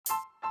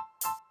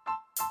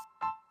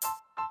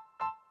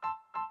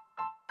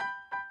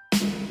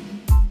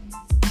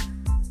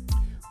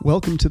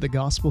Welcome to the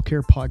Gospel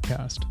Care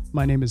Podcast.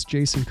 My name is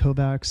Jason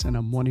Kovacs, and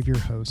I'm one of your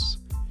hosts.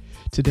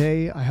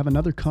 Today, I have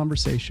another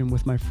conversation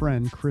with my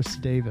friend, Chris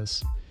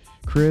Davis.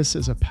 Chris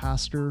is a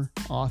pastor,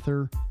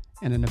 author,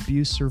 and an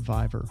abuse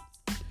survivor.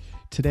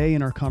 Today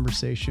in our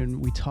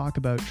conversation, we talk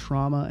about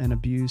trauma and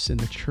abuse in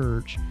the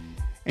church,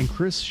 and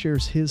Chris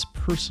shares his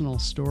personal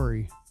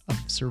story of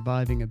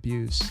surviving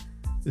abuse.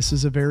 This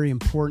is a very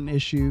important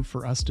issue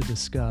for us to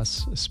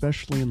discuss,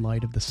 especially in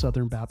light of the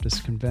Southern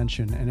Baptist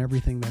Convention and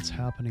everything that's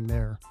happening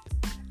there,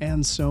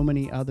 and so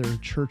many other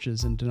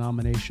churches and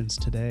denominations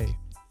today.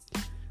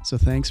 So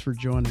thanks for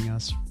joining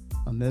us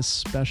on this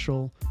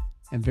special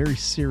and very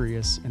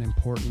serious and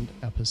important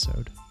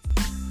episode.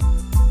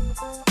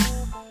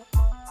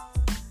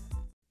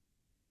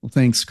 Well,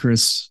 thanks,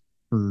 Chris,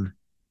 for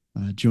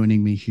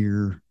joining me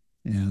here.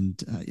 And,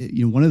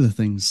 one of the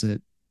things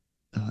that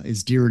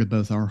is dear to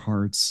both our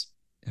hearts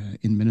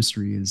in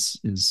ministry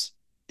is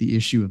the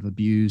issue of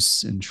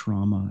abuse and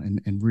trauma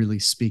and really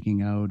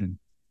speaking out and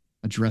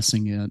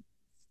addressing it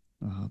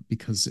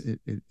because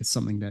it's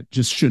something that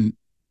just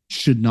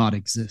should not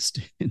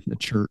exist in the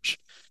church,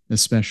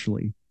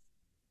 especially.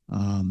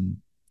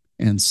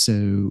 And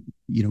so,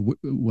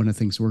 one of the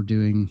things we're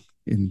doing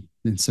in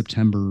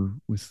September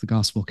with the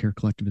Gospel Care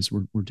Collective is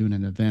we're doing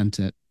an event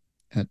at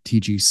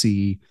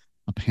TGC,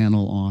 a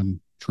panel on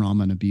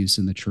trauma and abuse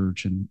in the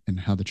church and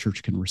how the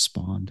church can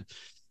respond.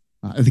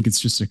 I think it's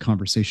just a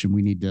conversation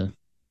we need to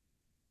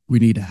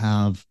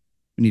have.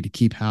 We need to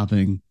keep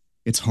having.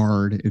 It's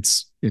hard.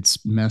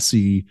 It's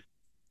messy.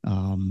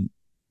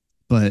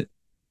 But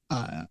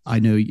I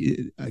know,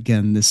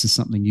 again, this is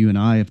something you and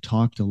I have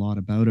talked a lot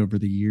about over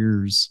the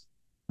years,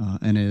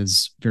 and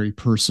is very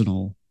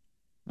personal.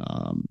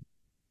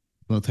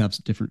 Both have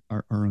different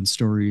our own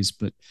stories,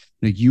 but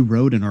you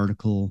wrote an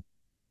article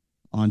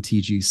on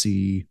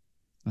TGC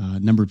a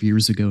number of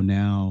years ago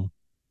now.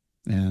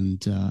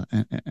 And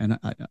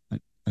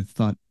I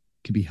thought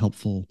it could be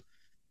helpful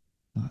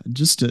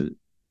just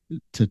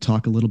to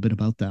talk a little bit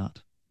about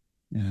that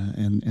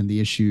and the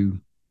issue,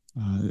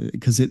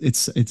 because it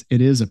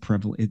is a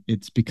prevalent.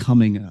 It's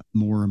becoming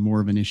more and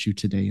more of an issue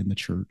today in the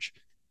church,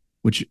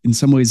 which in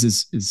some ways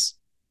is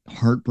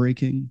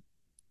heartbreaking.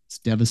 It's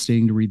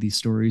devastating to read these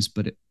stories,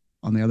 but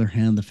on the other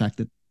hand, the fact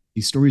that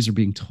these stories are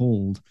being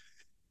told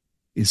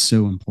is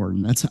so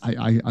important.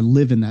 I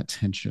live in that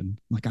tension.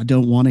 Like, I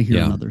don't want to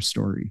hear another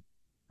story.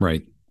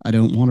 Right. I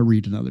don't want to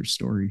read another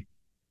story.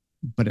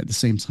 But at the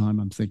same time,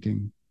 I'm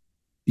thinking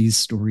these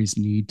stories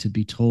need to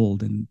be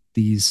told and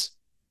these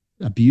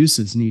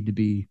abuses need to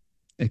be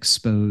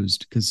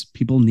exposed because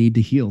people need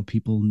to heal.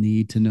 People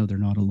need to know they're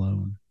not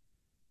alone.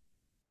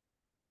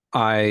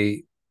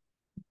 I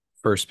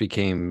first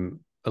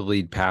became a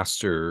lead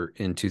pastor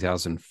in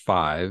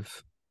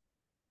 2005,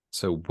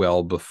 so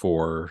well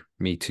before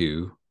Me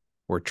Too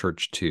or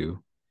Church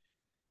Too.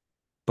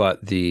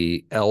 But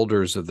the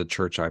elders of the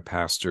church I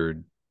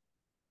pastored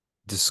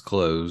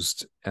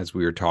disclosed, as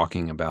we were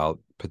talking about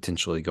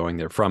potentially going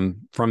there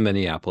from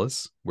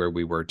Minneapolis, where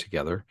we were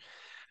together,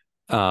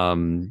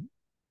 they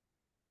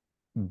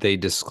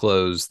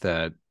disclosed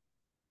that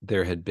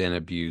there had been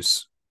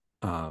abuse,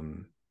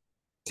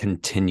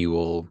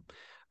 continual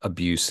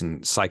abuse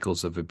and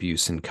cycles of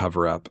abuse and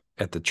cover up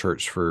at the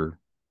church for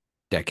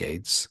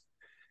decades.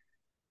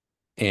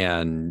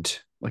 And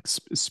like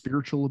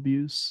spiritual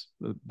abuse?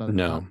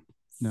 No,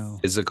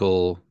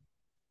 physical,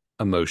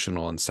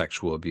 emotional, and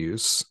sexual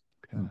abuse.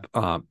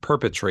 Okay.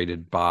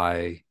 Perpetrated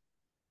by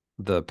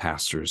the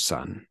pastor's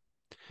son.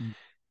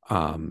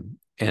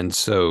 And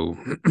so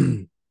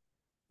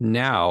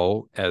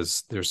now,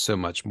 as there's so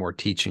much more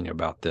teaching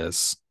about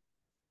this,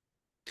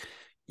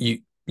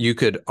 you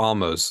could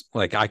almost,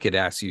 like, I could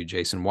ask you,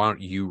 Jason, why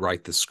don't you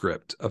write the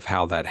script of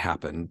how that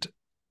happened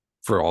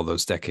for all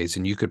those decades?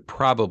 And you could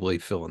probably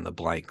fill in the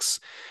blanks.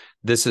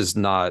 This is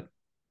not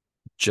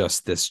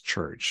just this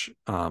church.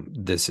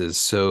 This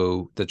is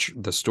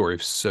the story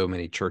of so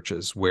many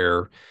churches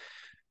where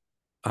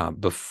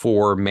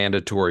before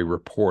mandatory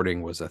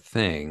reporting was a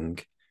thing,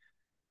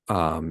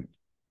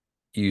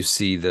 you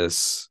see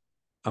this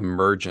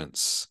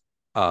emergence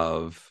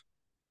of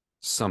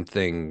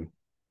something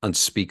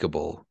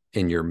unspeakable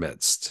in your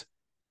midst.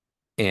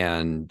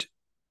 And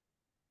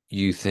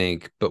you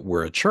think, but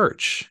we're a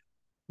church.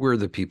 We're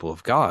the people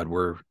of God.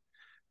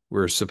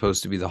 We're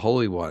supposed to be the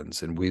holy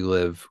ones, and we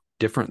live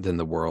different than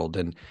the world.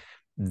 And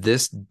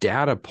this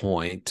data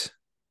point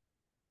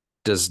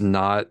does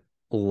not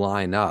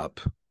line up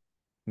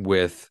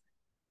with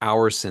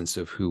our sense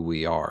of who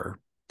we are.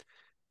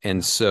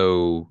 And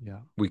so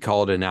we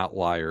call it an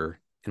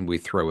outlier and we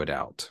throw it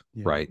out,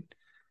 right?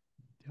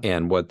 Yeah.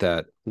 And what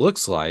that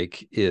looks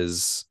like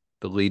is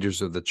the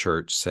leaders of the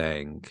church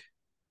saying,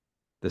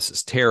 this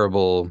is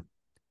terrible.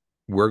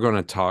 We're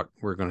going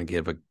to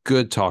give a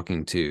good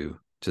talking to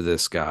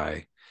this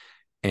guy,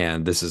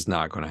 and this is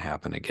not going to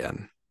happen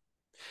again.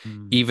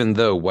 Even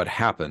though what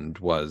happened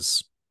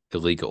was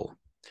illegal.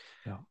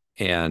 Yeah.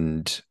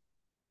 And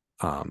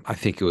I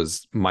think it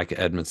was Micah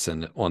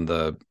Edmondson on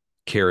the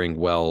Caring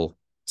Well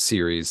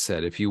series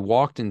said, if you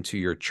walked into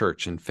your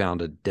church and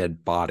found a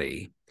dead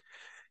body,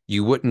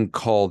 you wouldn't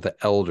call the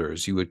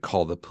elders, you would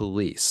call the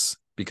police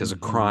because a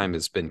crime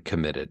has been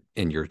committed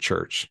in your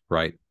church,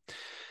 right?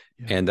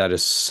 Yeah. And that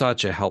is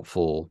such a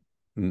helpful,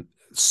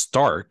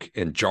 stark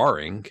and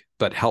jarring,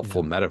 but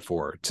helpful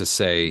metaphor to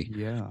say,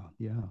 yeah.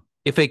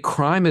 if a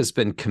crime has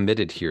been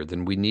committed here,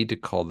 then we need to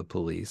call the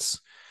police.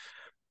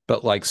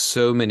 But like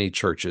so many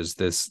churches,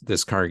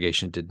 this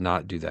congregation did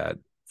not do that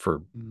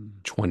for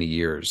 20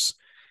 years.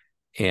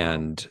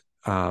 And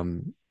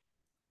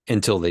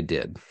until they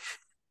did.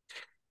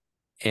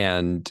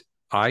 And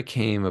I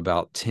came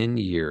about 10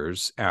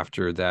 years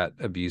after that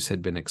abuse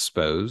had been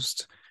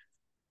exposed,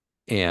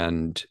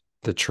 and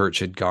the church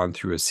had gone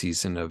through a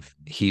season of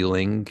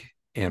healing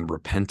and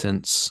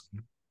repentance.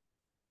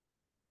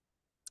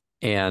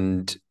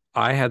 And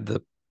I had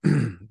the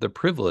the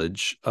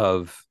privilege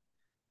of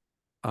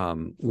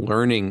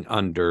learning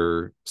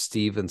under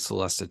Steve and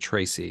Celesta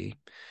Tracy,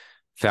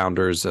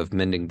 founders of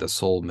Mending the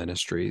Soul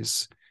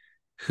Ministries,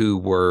 who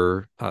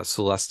were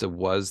Celesta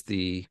was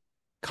the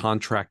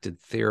contracted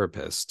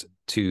therapist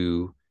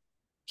to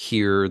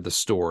hear the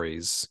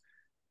stories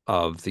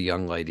of the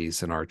young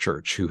ladies in our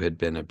church who had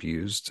been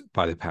abused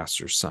by the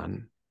pastor's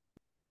son.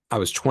 I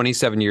was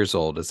 27 years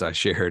old, as I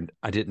shared.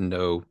 I didn't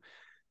know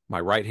my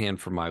right hand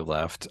from my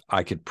left.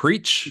 I could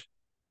preach,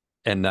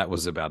 and that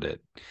was about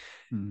it.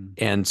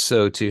 And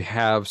so to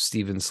have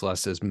Steve and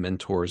Celeste as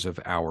mentors of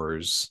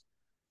ours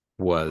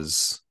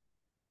was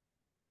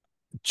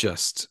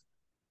just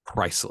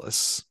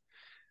priceless.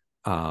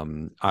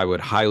 I would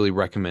highly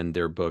recommend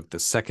their book. The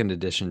second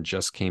edition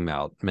just came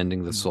out,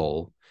 Mending the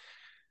Soul,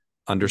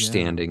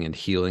 Understanding and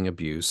Healing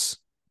Abuse.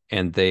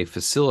 And they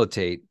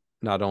facilitate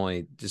not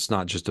only, it's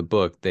not just a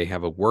book, they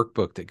have a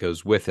workbook that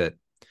goes with it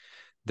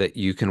that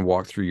you can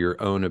walk through your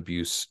own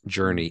abuse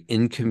journey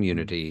in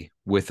community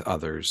with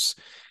others.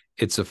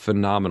 It's a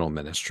phenomenal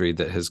ministry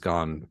that has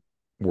gone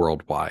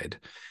worldwide.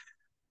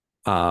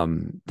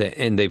 And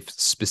they've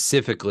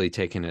specifically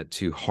taken it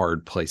to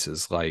hard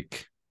places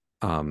like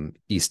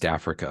East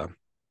Africa,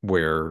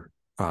 where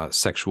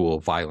sexual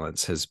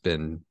violence has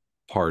been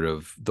part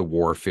of the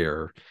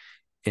warfare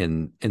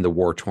in the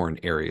war-torn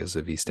areas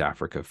of East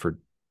Africa for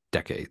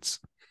decades.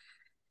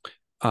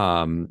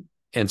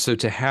 And so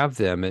to have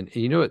them, and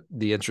you know what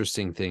the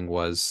interesting thing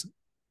was,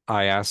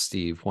 I asked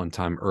Steve one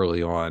time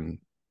early on,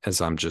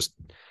 as I'm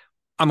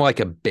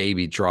like a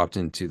baby dropped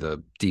into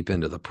the deep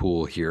end of the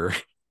pool here.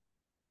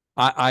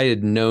 I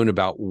had known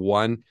about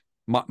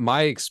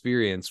my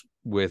experience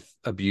with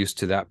abuse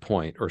to that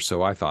point, or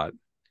so I thought,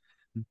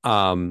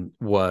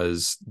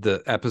 was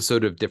the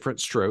episode of Different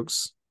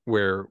Strokes,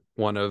 where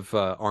one of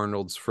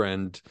Arnold's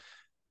friend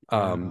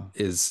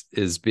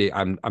is being,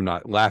 I'm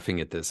not laughing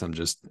at this, I'm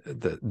just,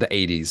 the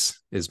 80s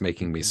is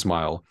making me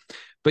smile.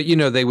 But you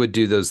know, they would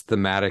do those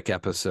thematic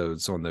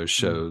episodes on those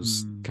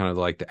shows, kind of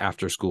like the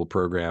after school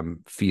program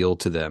feel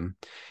to them.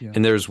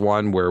 And there's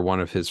one where one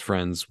of his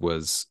friends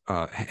was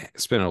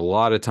spent a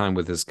lot of time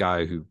with this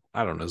guy who,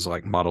 I don't know, is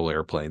like model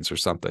airplanes or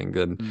something.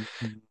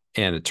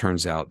 And it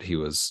turns out he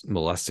was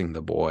molesting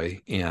the boy,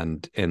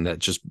 and that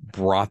just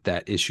brought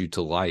that issue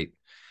to light.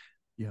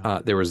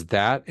 There was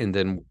that. And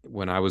then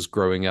when I was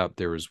growing up,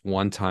 there was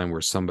one time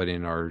where somebody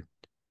in our,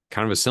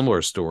 kind of a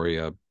similar story,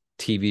 a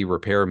TV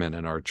repairman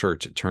in our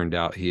church, it turned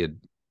out he had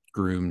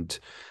groomed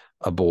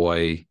a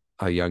boy,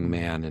 a young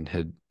man, and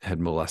had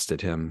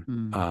molested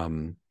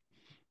him.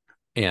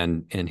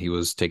 And he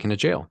was taken to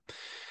jail.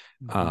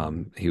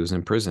 He was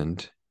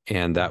imprisoned.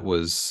 And that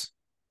was,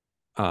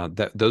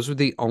 those were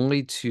the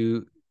only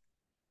two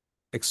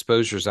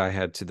exposures I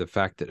had to the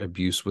fact that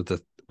abuse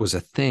was a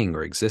thing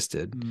or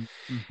existed.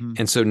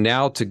 And so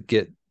now to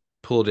get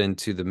pulled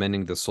into the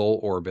Mending the Soul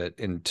orbit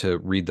and to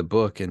read the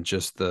book and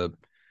just the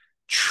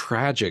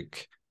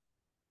tragic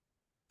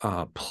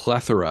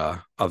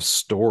plethora of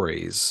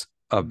stories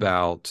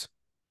about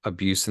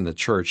abuse in the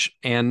church,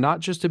 and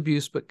not just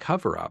abuse, but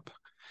cover up.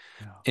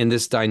 And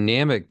this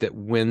dynamic that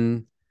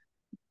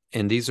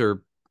and these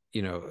are,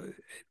 you know,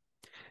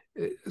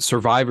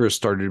 survivors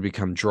started to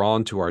become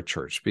drawn to our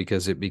church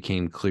because it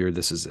became clear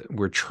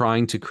we're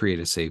trying to create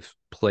a safe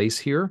place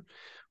here.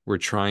 We're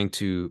trying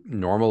to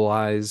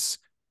normalize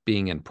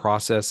being in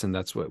process. And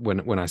that's what,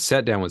 when I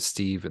sat down with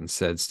Steve and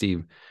said,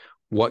 Steve,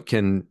 what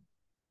can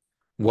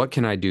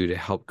I do to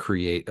help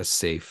create a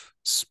safe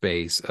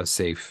space, a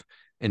safe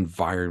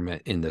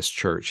environment in this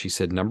church? He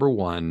said, number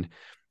one,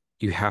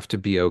 you have to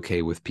be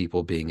okay with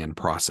people being in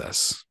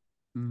process.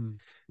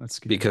 That's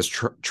good. Because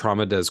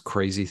trauma does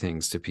crazy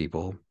things to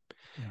people.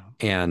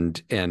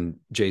 And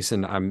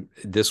Jason,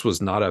 this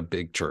was not a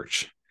big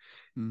church,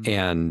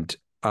 and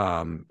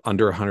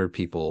under 100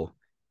 people,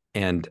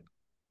 and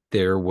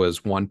there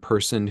was one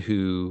person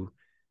who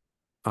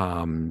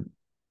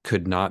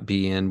could not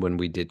be in when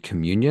we did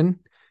communion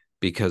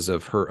because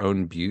of her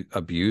own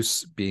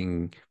abuse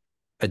being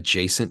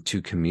adjacent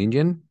to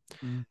communion.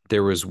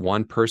 There was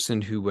one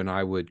person who, when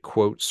I would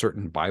quote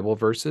certain Bible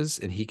verses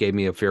and he gave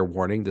me a fair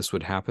warning this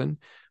would happen,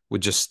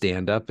 would just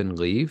stand up and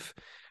leave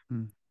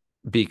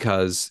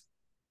because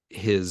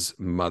his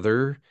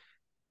mother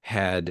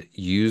had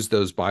used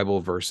those Bible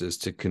verses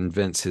to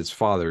convince his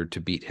father to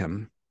beat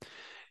him.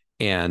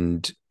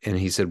 And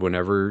he said,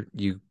 whenever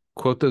you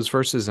quote those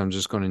verses, I'm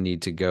just going to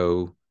need to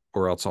go,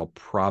 or else I'll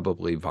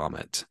probably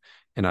vomit.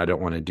 And I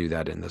don't want to do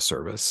that in the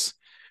service.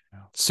 Yeah.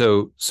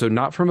 So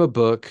not from a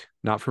book,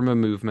 not from a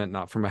movement,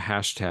 not from a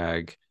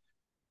hashtag,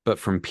 but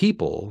from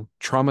people,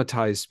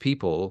 traumatized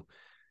people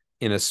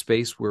in a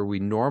space where we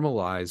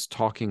normalize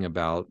talking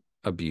about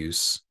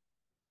abuse.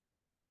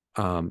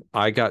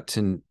 I got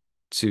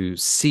to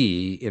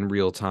see in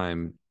real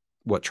time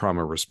what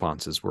trauma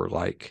responses were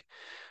like.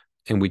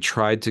 And we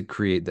tried to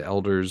create the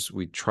elders,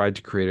 we tried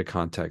to create a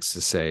context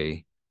to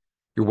say,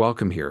 you're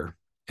welcome here.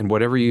 And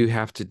whatever you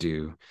have to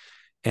do,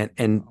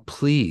 and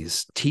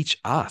please teach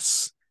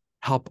us,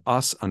 help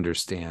us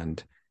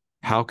understand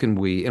how can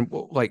we, and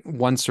like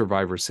one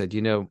survivor said,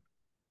 you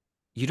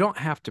don't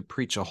have to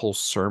preach a whole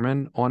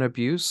sermon on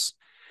abuse.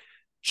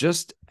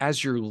 Just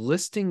as you're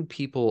listing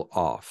people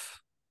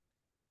off,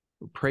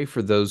 pray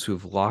for those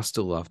who've lost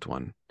a loved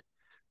one.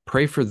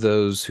 Pray for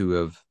those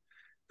who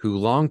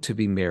long to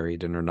be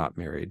married and are not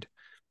married.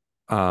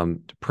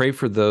 Pray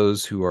for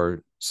those who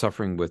are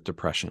suffering with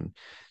depression.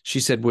 She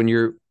said, when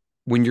you're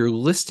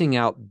listing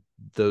out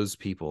those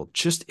people,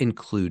 just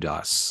include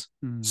us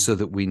so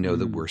that we know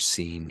that we're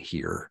seen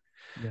here.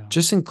 Yeah.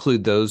 Just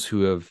include those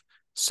who have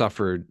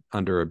suffered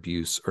under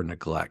abuse or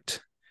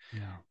neglect.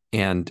 Yeah.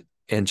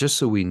 And just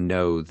so we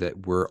know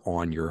that we're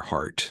on your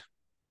heart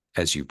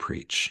as you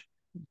preach.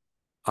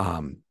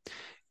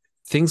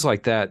 Things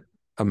like that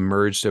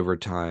emerged over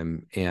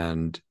time,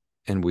 and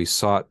we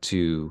sought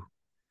to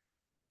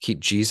keep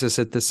Jesus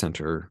at the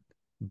center,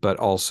 but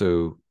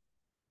also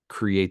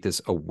create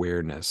this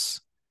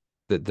awareness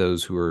that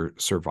those who are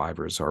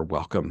survivors are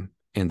welcome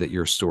and that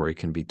your story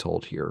can be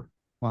told here.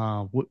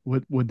 Wow.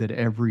 What would that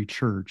every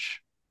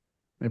church,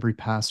 every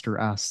pastor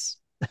asks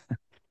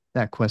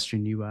that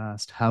question you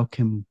asked? How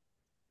can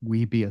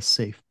we be a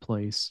safe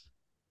place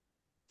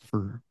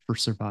for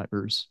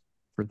survivors,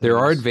 for There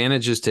are those?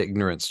 advantages to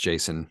ignorance,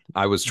 Jason.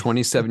 I was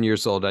 27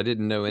 years old. I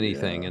didn't know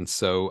anything. Yeah. And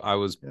so I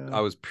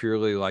was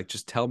purely like,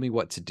 just tell me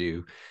what to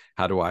do.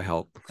 How do I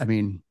help? I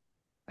mean,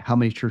 how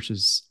many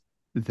churches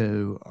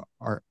though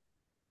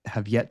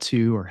have yet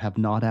to or have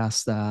not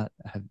asked that,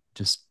 have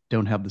just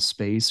don't have the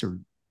space, or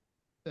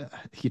uh,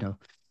 you know,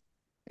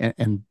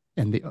 and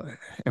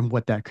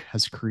what that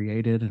has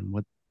created, and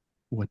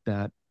what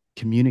that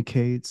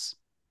communicates.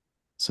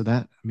 So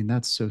that, I mean,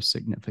 that's so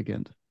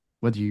significant.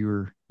 Whether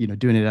you're,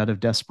 doing it out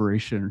of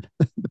desperation,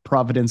 the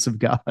providence of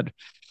God,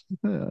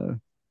 uh,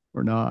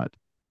 or not.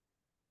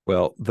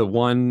 Well, the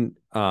one,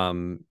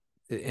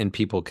 and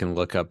people can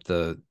look up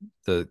the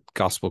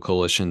Gospel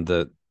Coalition.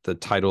 The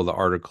title of the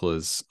article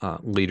is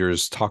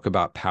 "Leaders Talk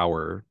About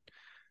Power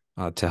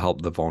to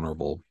Help the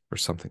Vulnerable" or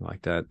something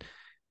like that.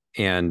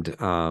 And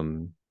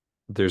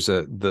there's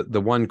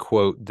the one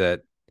quote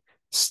that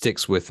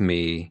sticks with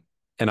me,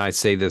 and I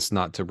say this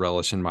not to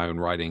relish in my own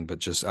writing, but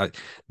just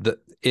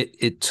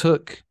it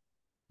took.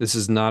 This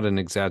is not an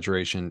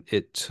exaggeration.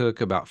 It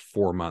took about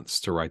 4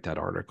 months to write that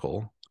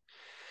article.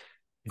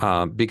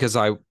 Because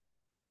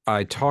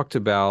I talked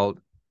about,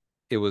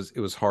 it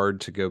was hard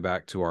to go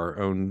back to our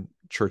own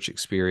church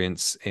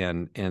experience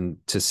and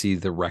to see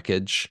the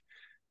wreckage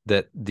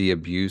that the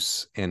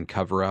abuse and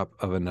cover up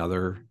of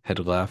another had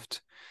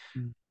left.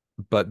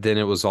 But then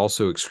it was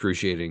also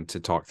excruciating to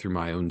talk through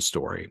my own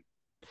story.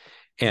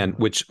 And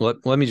which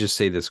let me just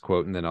say this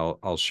quote, and then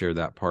I'll share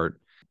that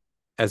part.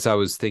 As I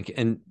was thinking,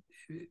 and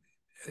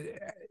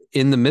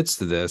in the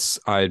midst of this,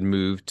 I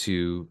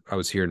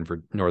was here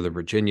in Northern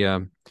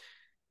Virginia,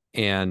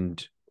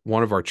 and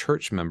one of our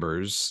church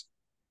members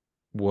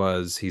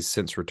he's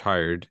since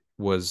retired,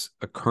 was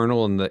a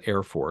colonel in the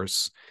Air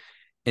Force,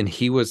 and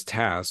he was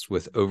tasked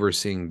with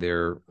overseeing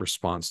their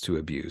response to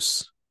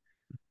abuse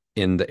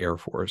in the Air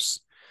Force.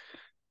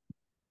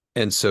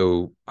 And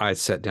so I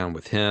sat down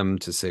with him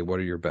to say, what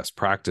are your best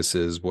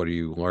practices? What are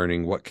you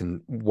learning?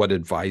 What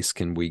advice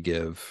can we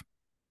give?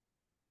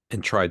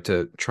 And try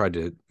to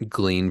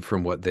glean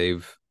from what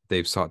they've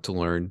sought to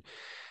learn.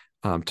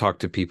 Talk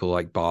to people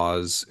like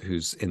Boz,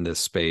 who's in this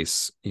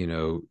space,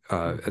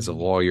 as a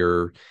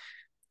lawyer,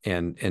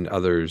 and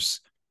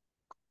others.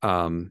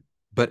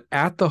 But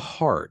at the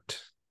heart,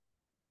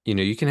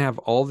 you can have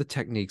all the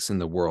techniques in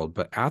the world,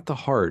 but at the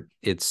heart,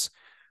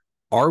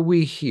 are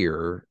we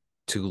here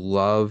to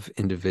love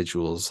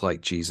individuals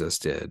like Jesus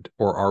did,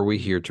 or are we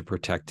here to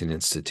protect an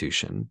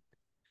institution?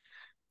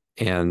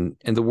 And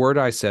the word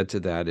I said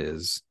to that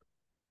is,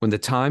 when the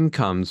time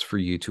comes for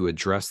you to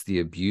address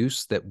the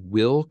abuse that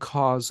will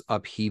cause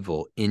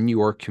upheaval in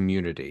your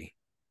community,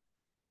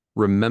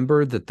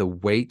 remember that the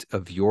weight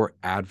of your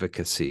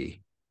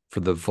advocacy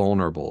for the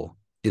vulnerable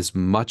is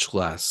much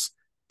less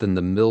than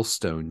the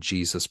millstone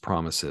Jesus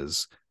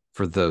promises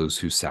for those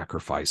who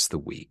sacrifice the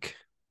weak.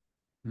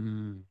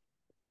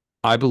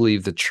 I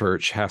believe the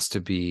church has to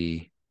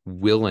be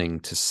willing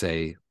to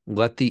say,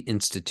 let the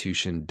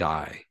institution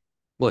die.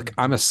 Look,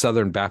 I'm a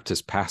Southern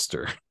Baptist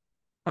pastor.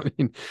 I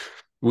mean,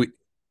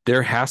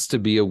 there has to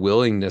be a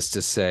willingness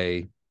to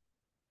say,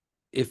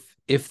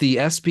 if the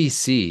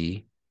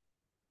SBC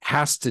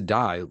has to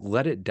die,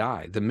 let it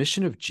die. The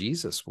mission of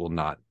Jesus will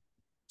not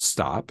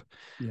stop.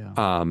 Yeah.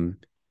 Um,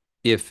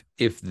 if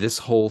this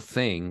whole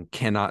thing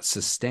cannot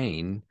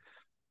sustain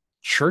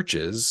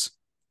churches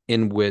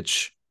in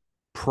which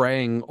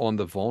preying on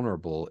the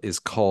vulnerable is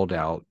called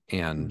out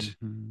and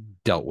Mm-hmm.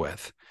 dealt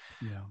with.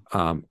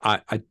 Yeah.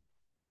 I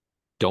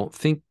don't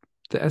think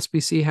the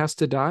SBC has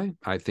to die.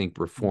 I think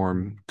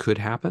reform Mm-hmm. could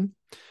happen,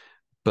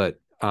 but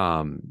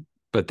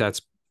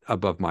that's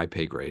above my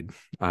pay grade.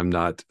 I'm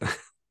not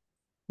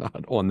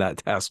not on that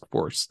task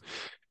force.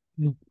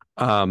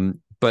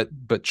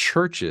 But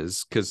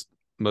churches, because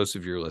most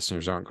of your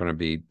listeners aren't going to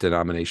be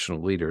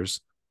denominational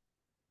leaders,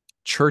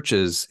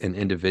 churches and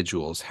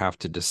individuals have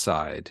to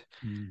decide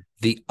Mm.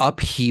 the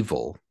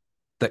upheaval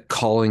that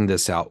calling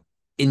this out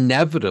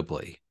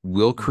inevitably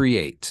will Yeah.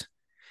 create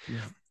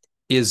Yeah.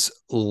 is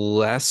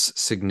less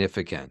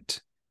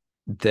significant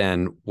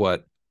than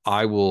what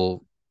I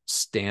will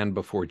stand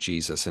before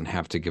Jesus and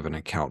have to give an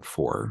account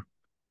for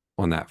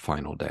on that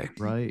final day.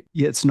 Right.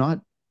 Yeah. It's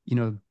not,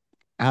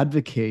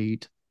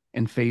 advocate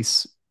and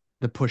face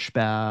the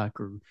pushback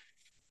or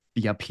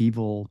the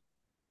upheaval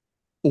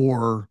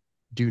or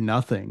do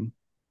nothing.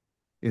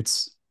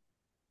 It's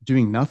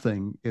doing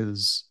nothing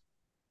is,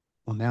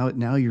 well,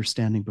 now you're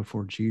standing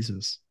before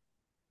Jesus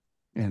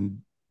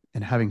and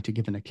having to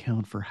give an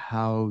account for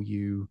how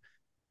you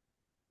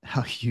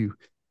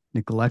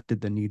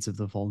neglected the needs of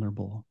the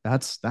vulnerable.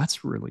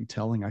 That's really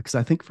telling, because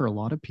I think for a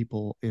lot of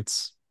people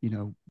it's,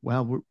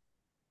 well,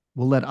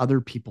 we'll let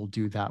other people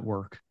do that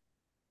work.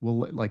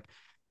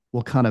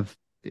 We'll kind of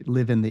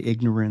live in the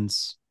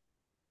ignorance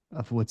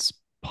of what's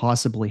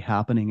possibly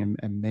happening,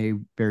 and may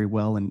very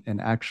well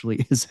and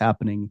actually is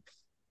happening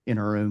in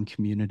our own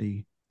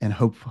community, and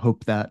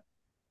hope that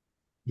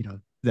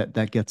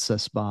that gets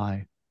us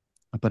by.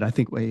 But I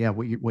think, well, yeah,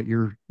 what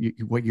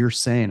you're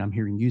saying, I'm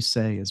hearing you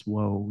say is,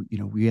 whoa,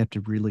 we have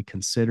to really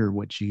consider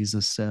what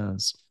Jesus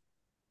says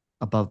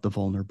about the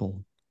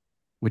vulnerable,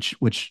 which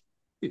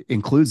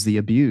includes the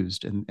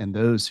abused and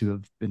those who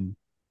have been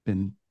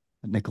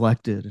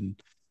neglected,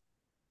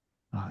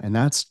 and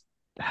that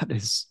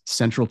is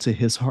central to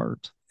his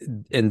heart.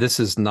 And this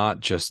is not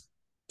just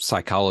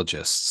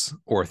psychologists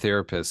or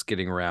therapists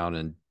getting around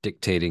and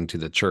dictating to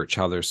the church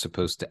how they're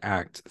supposed to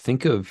act.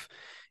 Think of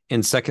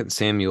in 2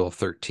 Samuel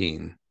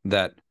 13,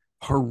 that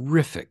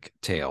horrific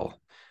tale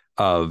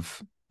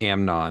of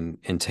Amnon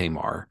and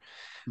Tamar,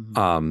 Mm-hmm.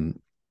 um,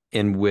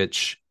 in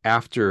which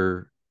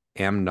after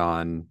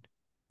Amnon,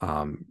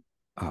 um,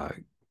 uh,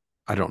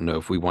 I don't know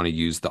if we want to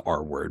use the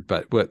R word,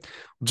 but we'll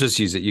just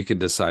use it. You can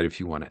decide if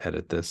you want to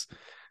edit this.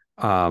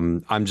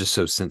 I'm just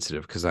so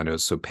sensitive because I know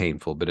it's so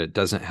painful, but it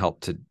doesn't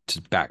help to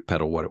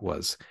backpedal what it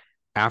was.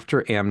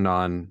 After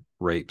Amnon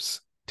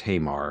rapes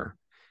Tamar,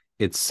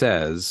 it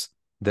says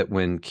that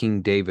when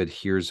King David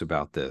hears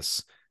about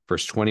this,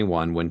 verse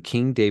 21, when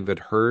King David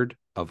heard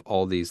of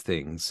all these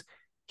things,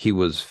 he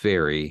was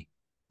very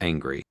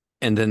angry.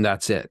 And then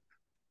that's it.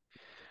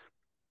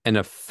 And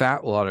a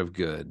fat lot of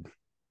good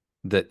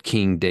that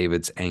King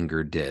David's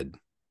anger did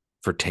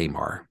for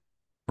Tamar,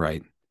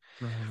 right?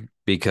 Right.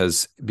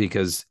 Because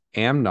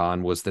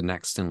Amnon was the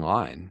next in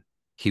line.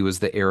 He was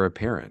the heir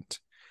apparent.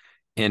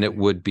 And it Right.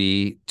 would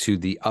be to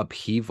the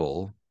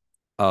upheaval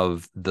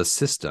of the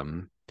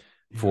system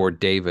Yeah. for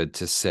David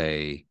to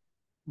say,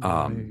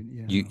 Right.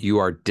 Yeah. you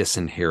are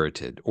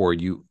disinherited, or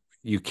you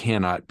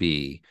cannot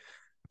be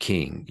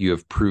king. You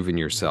have proven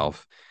Yeah.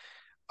 yourself.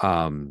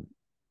 Um,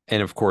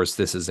 and of course,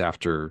 this is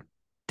after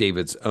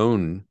David's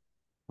own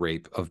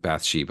rape of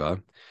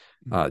Bathsheba.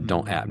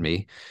 Don't at Mm-hmm.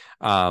 me.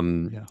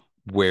 Um, Yeah.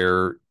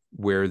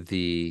 where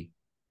the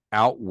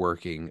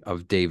outworking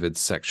of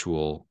David's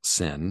sexual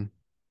sin,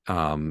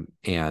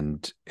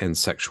 and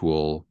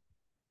sexual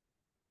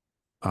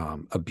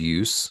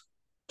abuse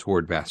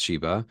toward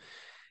Bathsheba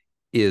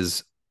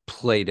is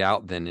played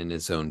out then in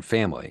his own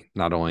family,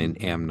 not only in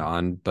Mm-hmm.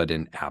 Amnon, but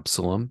in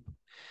Absalom.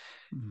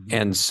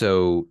 And Mm-hmm.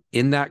 so,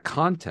 in that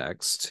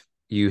context,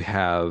 you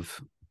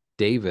have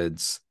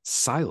David's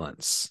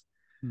silence,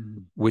 Mm-hmm.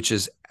 which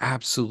is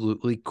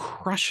absolutely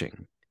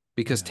crushing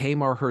because Yeah.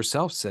 Tamar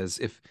herself says,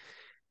 if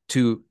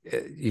to,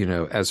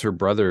 as her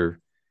brother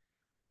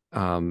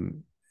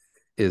um,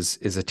 is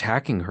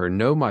attacking her,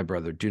 no, my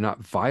brother, do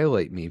not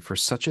violate me, for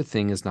such a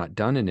thing is not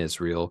done in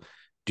Israel.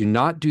 Do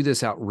not do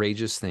this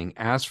outrageous thing.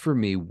 As for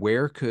me,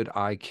 where could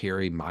I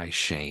carry my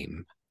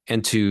shame?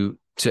 And to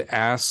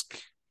ask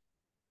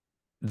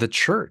the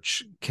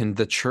church, can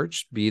the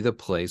church be the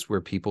place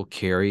where people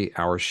carry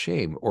our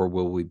shame, or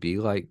will we be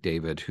like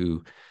David,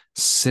 who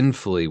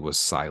sinfully was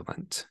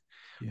silent,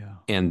 Yeah.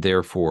 and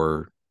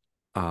therefore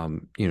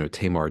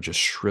Tamar just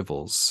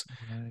shrivels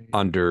Right.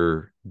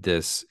 under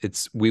this?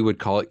 We would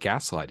call it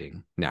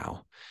gaslighting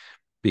now,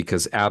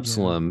 because Yeah.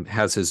 Absalom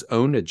has his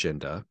own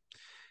agenda,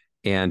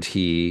 and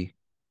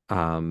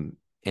um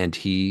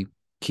he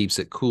keeps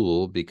it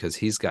cool because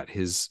he's got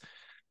his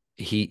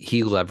he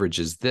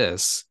leverages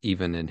this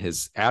even in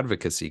his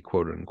advocacy,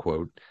 quote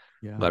unquote,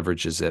 Yeah.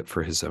 leverages it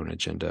for his own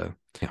agenda.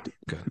 Yeah,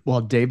 good.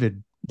 Well,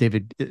 David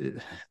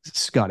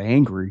got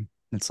angry.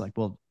 It's like,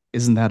 well,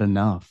 isn't that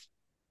enough?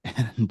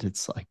 And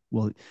it's like,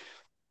 well,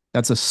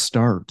 that's a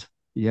start.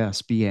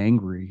 Yes, be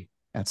angry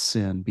at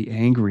sin, be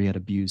angry at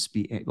abuse,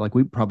 be like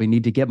we probably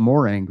need to get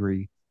more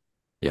angry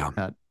Yeah,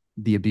 at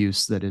the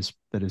abuse that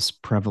is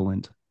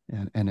prevalent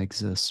and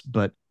exists.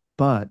 But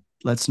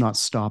let's not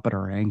stop at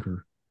our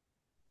anger.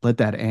 Let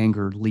that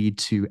anger lead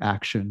to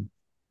action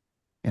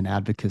and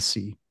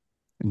advocacy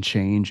and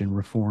change and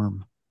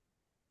reform.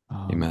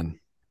 Um, amen.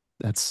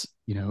 that's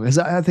as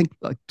I think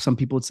like some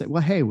people would say,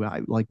 well, hey,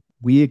 like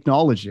we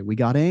acknowledged it, we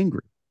got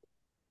angry.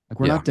 Like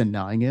we're Yeah, not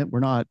denying it. We're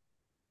not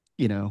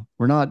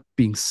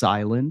being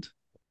silent,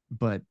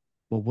 but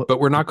well, what, but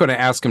we're not going to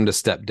ask him to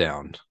step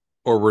down,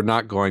 or we're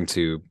not going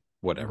to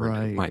whatever it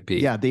right. might be.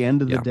 Yeah. At the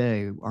end of the Yeah,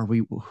 day,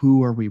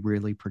 who are we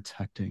really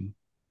protecting?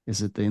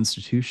 Is it the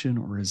institution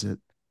or is it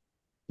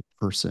the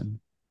person?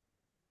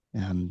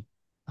 And,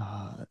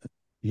 uh,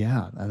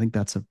 yeah, I think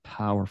that's a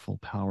powerful,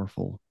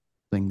 powerful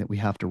thing that we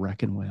have to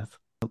reckon with.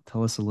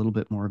 Tell us a little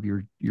bit more of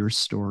your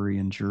story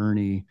and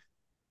journey,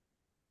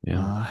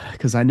 yeah,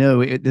 because I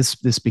know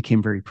this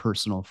became very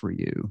personal for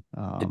you.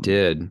 it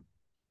did.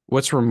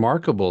 What's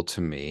remarkable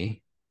to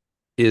me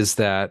is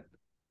that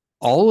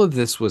all of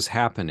this was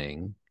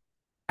happening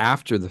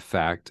after the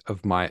fact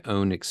of my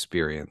own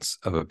experience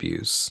of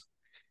abuse.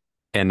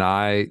 And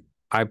I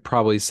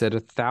probably said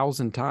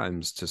 1,000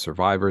 times to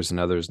survivors and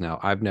others now,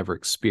 I've never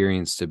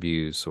experienced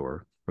abuse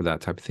or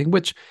that type of thing,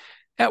 which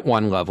at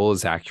one level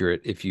is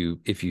accurate if you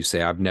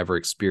say I've never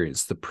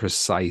experienced the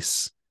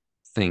precise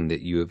thing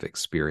that you have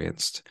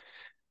experienced.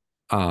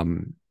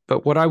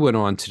 But what I went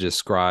on to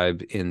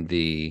describe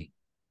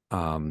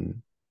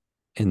um,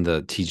 in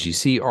the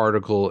TGC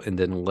article, and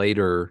then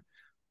later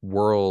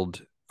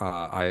World,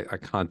 I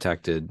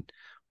contacted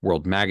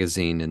World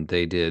Magazine, and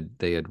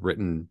they had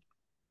written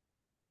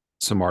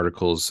some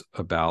articles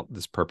about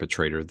this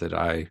perpetrator that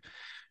I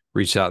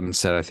reached out and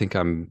said, I think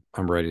I'm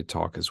ready to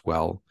talk as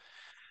well.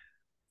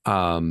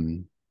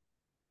 Um,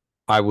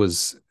 I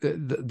was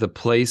the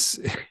place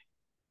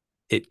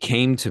it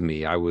came to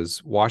me. I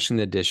was washing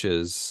the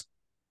dishes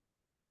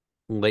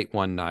late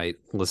one night,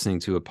 listening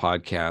to a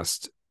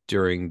podcast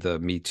during the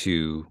Me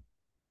Too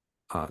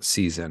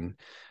season,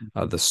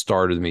 Mhm. the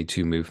start of the Me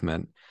Too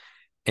movement.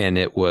 And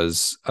it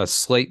was a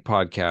Slate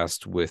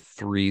podcast with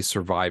three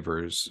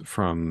survivors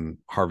from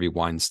Harvey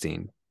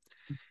Weinstein.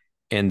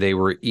 And they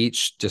were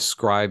each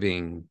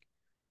describing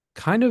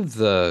kind of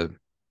the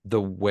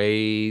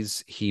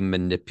ways he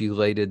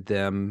manipulated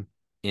them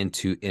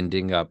into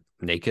ending up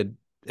naked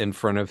in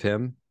front of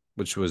him,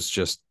 which was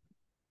just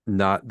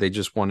not, they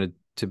just wanted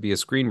to be a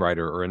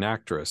screenwriter or an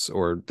actress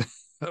or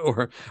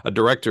or a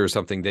director or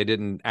something. They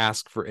didn't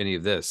ask for any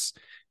of this.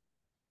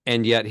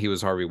 And yet he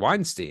was Harvey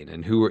Weinstein.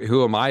 And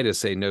who am I to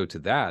say no to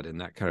that and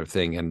that kind of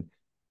thing?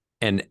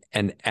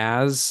 And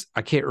as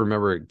I can't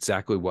remember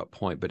exactly what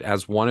point, but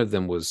as one of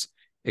them was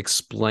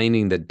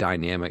explaining the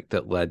dynamic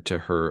that led to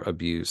her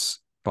abuse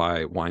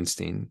by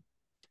Weinstein,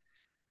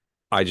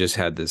 I just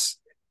had this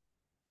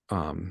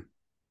um,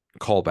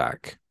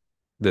 callback,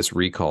 this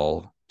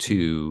recall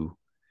to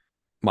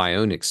my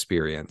own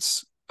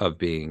experience of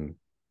being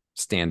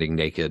standing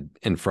naked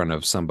in front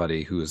of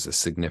somebody who is a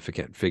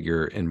significant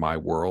figure in my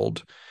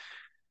world.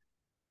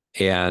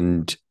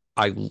 And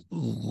I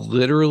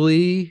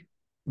literally,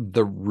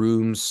 the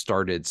room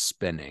started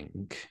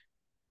spinning.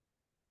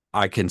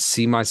 I can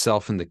see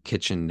myself in the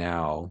kitchen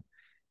now.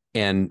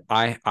 And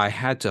I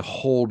had to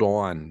hold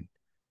on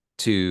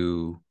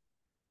to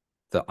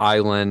the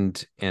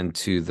island and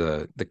to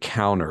the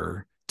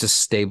counter to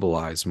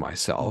stabilize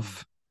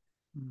myself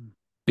Mhm.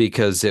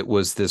 because it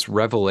was this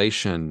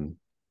revelation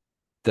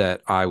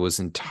that I was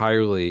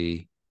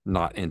entirely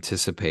not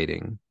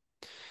anticipating.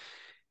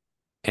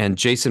 And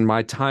Jason,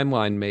 my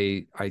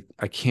timeline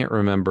I can't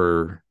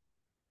remember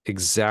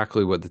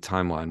exactly what the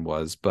timeline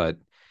was, but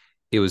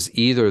it was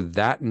either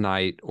that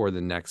night or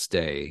the next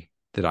day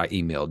that I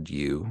emailed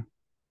you.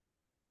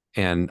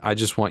 And I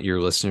just want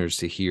your listeners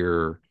to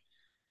hear,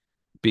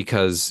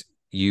 because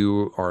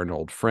you are an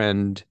old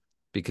friend,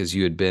 because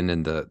you had been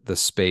in the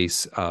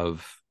space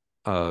of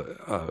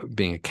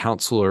being a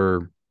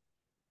counselor,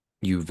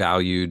 you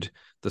valued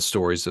the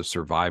stories of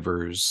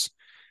survivors,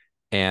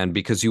 and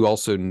because you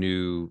also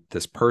knew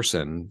this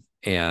person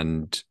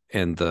and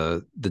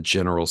the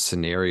general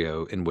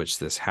scenario in which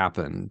this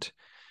happened.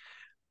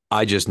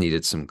 I just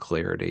needed some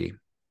clarity,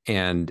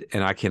 and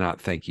I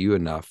cannot thank you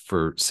enough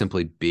for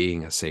simply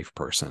being a safe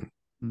person.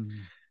 Mhm.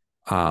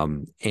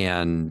 um,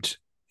 and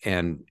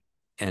and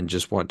and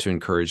just want to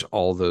encourage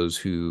all those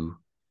who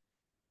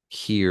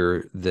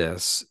hear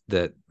this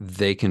that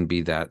they can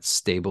be that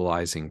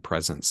stabilizing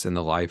presence in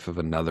the life of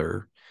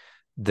another,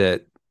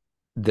 that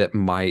that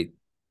might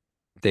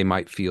they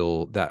might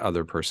feel, that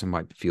other person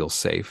might feel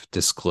safe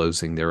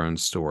disclosing their own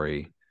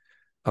story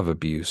of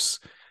abuse,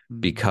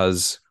 Mhm.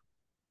 because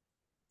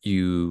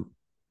you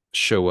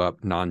show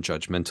up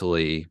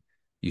non-judgmentally,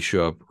 you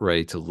show up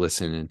ready to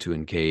listen and to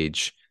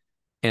engage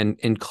and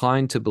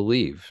inclined to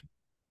believe.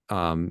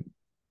 Um,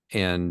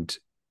 and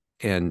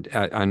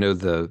I know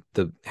the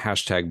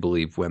hashtag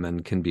believe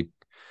women can be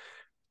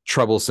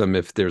troublesome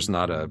if there's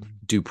not a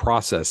due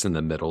process in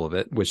the middle of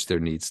it, which there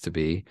needs to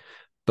be.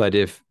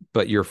 If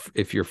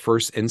your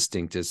first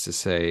instinct is to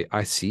say,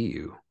 I see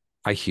you,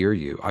 I hear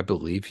you, I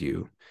believe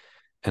you,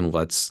 and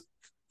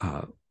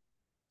uh,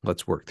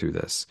 let's work through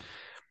this.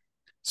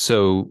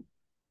 So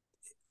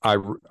I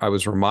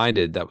was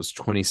reminded, that was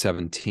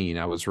 2017.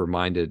 I was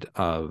reminded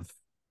of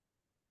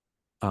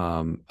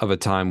a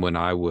time when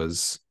I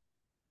was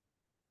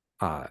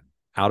uh,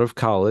 out of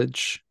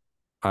college.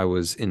 I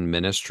was in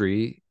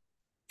ministry,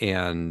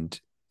 and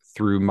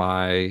through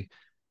my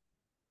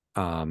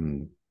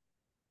um,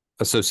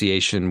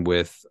 association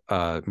with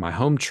my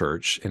home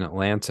church in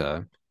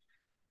Atlanta,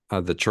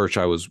 the church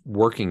I was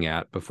working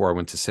at before I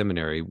went to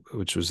seminary,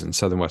 which was in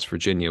Southern West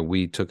Virginia,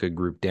 we took a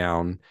group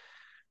down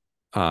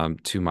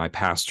to my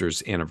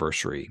pastor's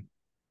anniversary.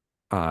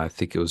 I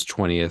think it was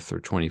 20th or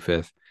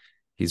 25th.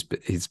 He's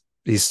he's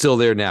he's still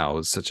there now.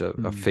 It's such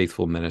a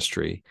faithful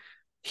ministry.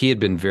 He had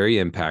been very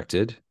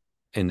impacted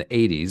in the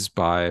 80s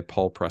by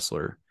Paul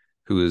Pressler,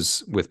 who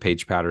is with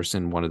Paige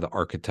Patterson, one of the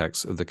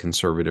architects of the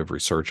conservative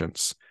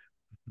resurgence,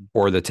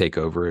 or the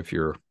takeover if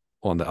you're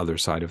on the other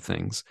side of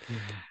things.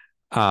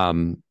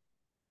 Um,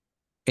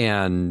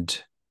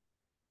 and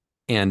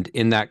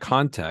in that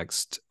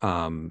context,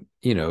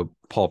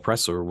 Paul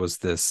Pressler was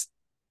this.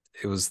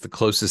 It was the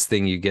closest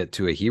thing you get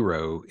to a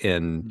hero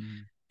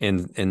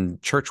in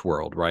church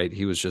world, right?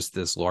 He was just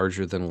this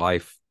larger than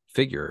life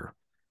figure.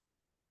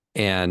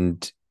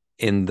 And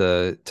in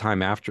the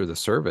time after the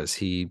service,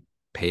 he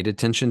paid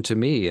attention to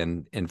me,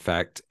 and in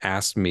fact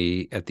asked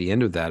me at the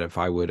end of that if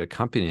I would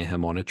accompany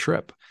him on a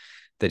trip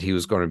that he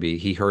was going to be.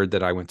 He heard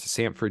that I went to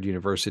Samford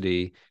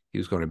University. He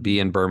was going to be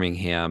in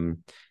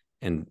Birmingham,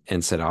 and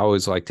said, I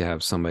always like to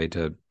have somebody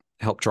to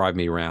help drive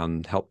me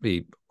around, help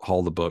me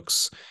haul the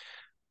books,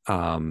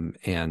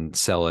 and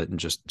sell it, and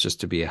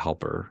just to be a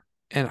helper.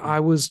 And I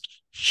was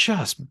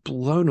just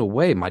blown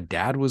away. My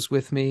dad was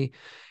with me,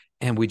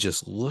 and we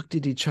just looked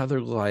at each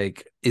other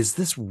like, is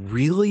this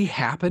really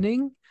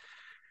happening?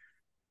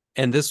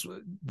 And this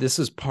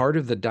is part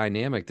of the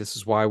dynamic. This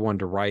is why I wanted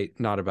to write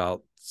not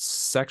about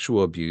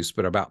sexual abuse,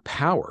 but about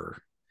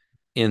power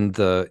in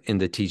the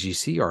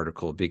TGC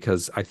article,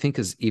 because I think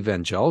as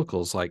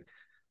evangelicals, like,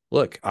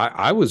 look,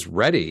 I was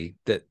ready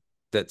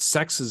that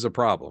sex is a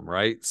problem,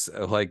 right?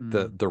 So, like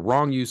the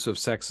wrong use of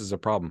sex is a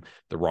problem.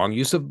 The wrong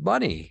use of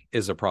money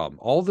is a problem.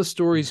 All the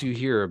stories you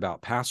hear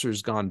about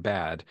pastors gone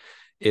bad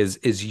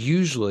is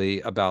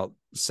usually about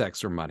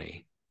sex or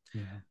money.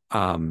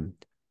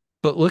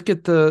 But look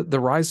at the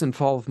rise and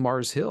fall of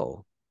Mars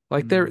Hill.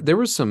 Like there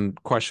was some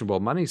questionable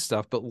money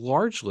stuff, but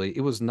largely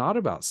it was not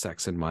about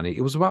sex and money.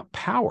 It was about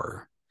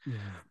power.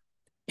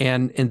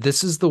 And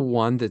this is the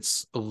one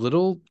that's a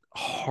little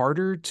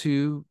harder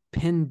to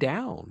pin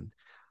down.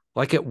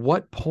 Like, at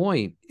what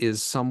point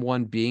is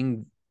someone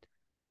being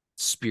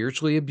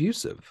spiritually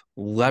abusive,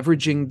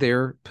 leveraging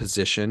their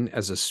position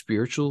as a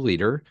spiritual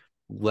leader,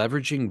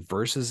 leveraging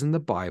verses in the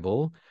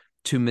Bible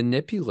to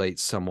manipulate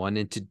someone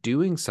into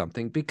doing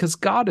something because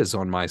God is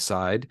on my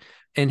side?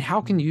 And how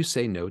can you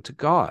say no to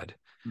God?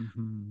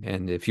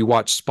 And if you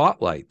watch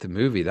Spotlight, the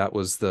movie, that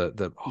was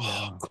the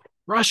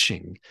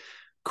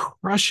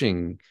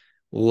crushing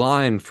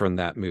line from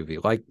that movie.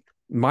 Like,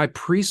 my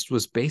priest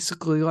was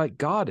basically like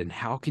God, and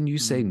how can you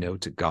say no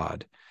to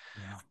God?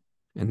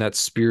 And that's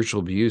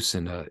spiritual abuse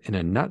in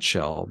a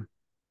nutshell.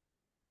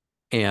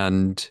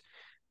 And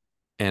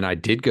I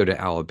did go to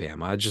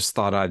Alabama. I just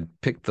thought I'd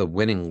pick the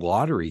winning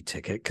lottery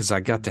ticket because I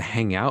got to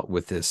hang out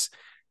with this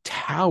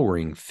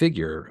towering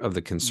figure of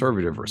the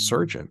conservative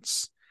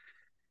resurgence.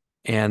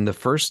 And the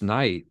first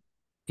night,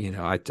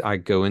 I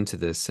go into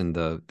this in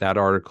that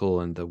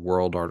article and the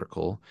World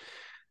article.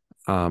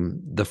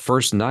 The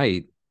first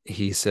night,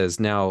 he says,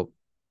 now,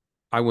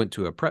 I went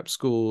to a prep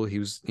school. He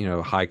was,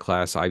 high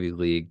class, Ivy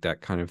League,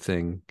 that kind of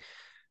thing.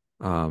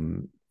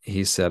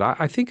 He said,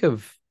 I think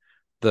of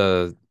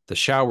the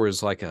shower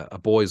as like a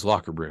boy's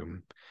locker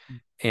room.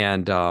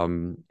 And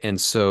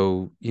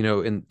so,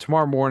 in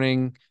tomorrow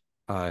morning,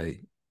 I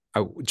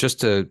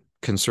just to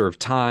conserve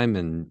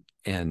time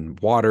and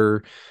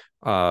water,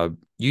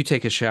 you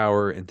take a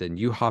shower and then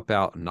you hop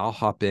out and I'll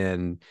hop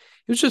in.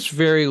 It was just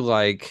very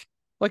like,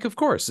 of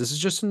course, this is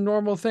just a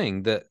normal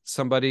thing that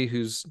somebody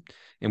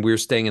and we were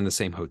staying in the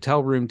same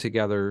hotel room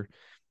together,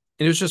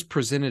 and it was just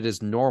presented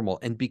as normal.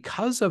 And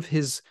because of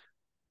his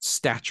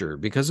stature,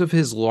 because of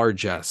his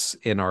largesse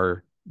in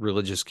our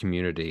religious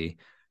community,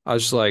 I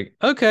was just like,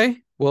 okay,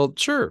 well,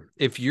 sure.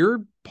 If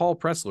you're Paul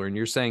Pressler and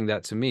you're saying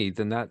that to me,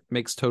 then that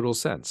makes total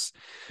sense.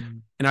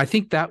 And I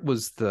think that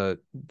was the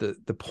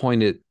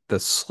point at the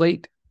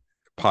Slate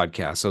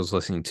podcast I was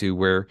listening to,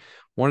 where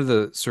one of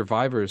the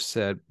survivors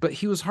said, but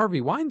he was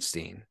Harvey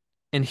Weinstein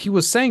and he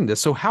was saying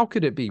this, so how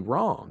could it be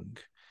wrong?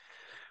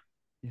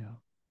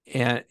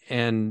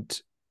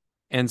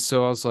 And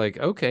so I was like,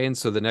 okay. And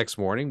so the next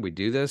morning we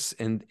do this,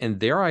 and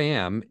there I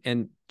am.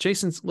 And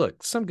Jason's,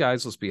 look, some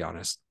guys, let's be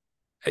honest,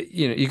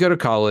 you go to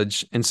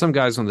college and some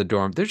guys on the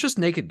dorm, they're just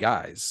naked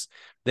guys.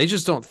 They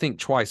just don't think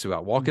twice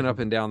about walking up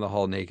Mhm. and down the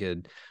hall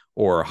naked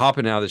or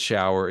hopping out of the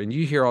shower. And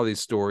you hear all these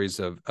stories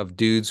of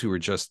dudes who are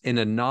just in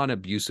a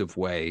non-abusive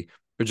way,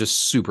 they're just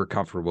super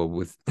comfortable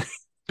with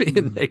being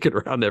Mhm. naked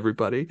around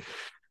everybody.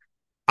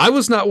 I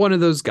was not one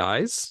of those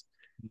guys.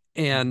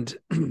 And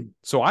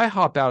so I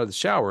hop out of the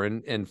shower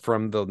and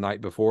from the night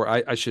before,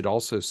 I should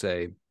also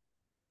say,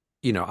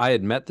 I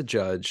had met the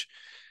judge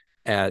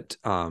at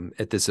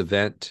this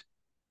event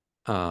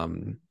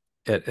um,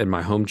 at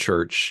my home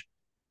church,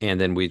 and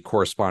then we'd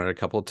corresponded a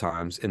couple of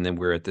times, and then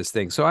we are at this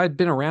thing. So I'd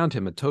been around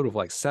him a total of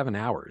like 7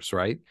 hours,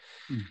 right?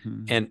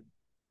 Mhm.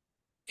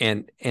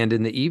 And and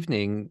in the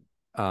evening,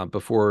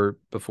 before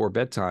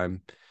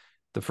bedtime,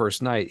 the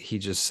first night, he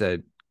just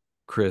said,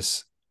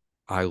 "Chris,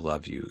 I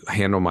love you."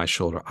 Hand on my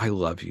shoulder, "I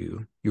love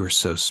you. You are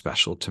so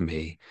special to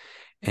me."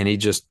 And he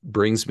just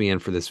brings me in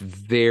for this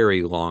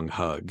very long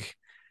hug.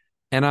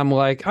 And I'm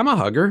like, I'm a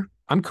hugger.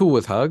 I'm cool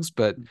with hugs,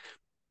 but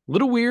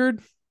little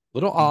weird,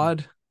 little Mhm.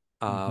 odd.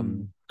 Mhm.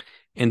 Um,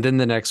 and then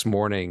the next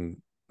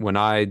morning, when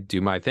I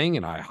do my thing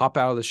and I hop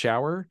out of the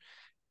shower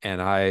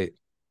and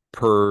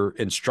per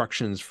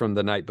instructions from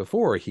the night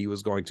before, he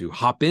was going to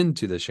hop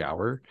into the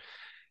shower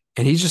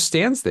and he just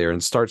stands there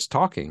and starts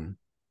talking.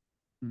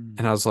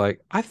 And I Mhm. was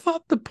like, I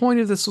thought the point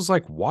of this was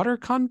like water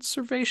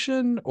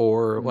conservation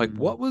or like Mhm.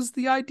 what was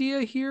the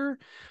idea here?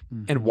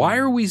 And why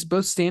are Mhm. we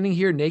both standing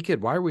here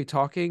naked? Why are we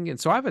talking? And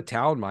so I have a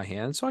towel in my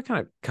hand. So I kind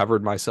of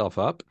covered myself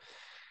up.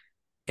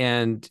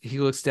 And he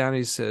looks down and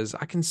he says,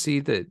 I can see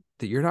that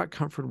you're not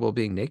comfortable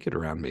being naked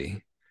around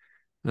me.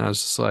 And I was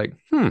just like,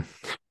 yeah,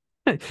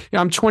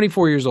 I'm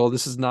 24 years old.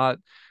 This is not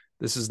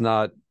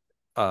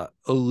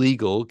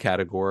illegal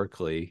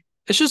categorically.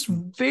 It's just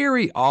Mhm.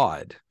 very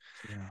odd.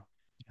 Yeah.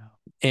 Yeah.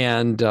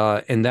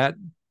 And that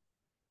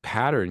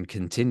pattern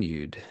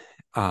continued.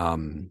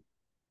 Um,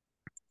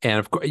 and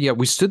of course, yeah,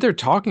 we stood there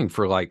talking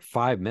for like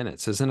 5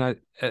 minutes.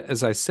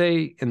 As I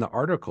say in the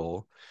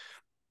article,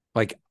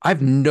 like I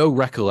have no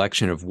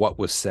recollection of what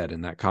was said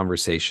in that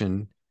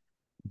conversation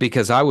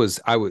because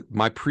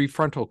my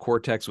prefrontal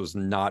cortex was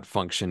not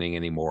functioning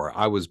anymore.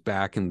 I was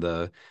back in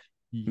the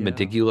Yeah.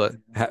 medulla.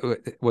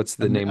 What's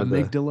the name of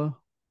the Amygdala.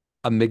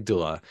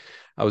 amygdala?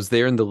 I was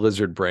there in the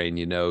lizard brain,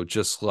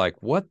 just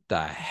like what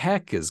the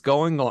heck is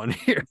going on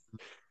here?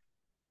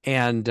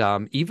 And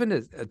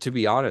even to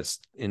be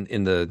honest,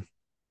 in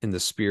the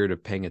spirit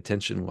of paying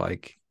attention,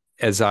 like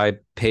as I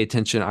pay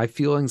attention, I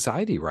feel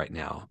anxiety right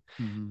now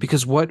Mhm.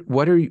 because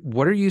what are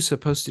you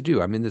supposed to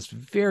do? I'm in this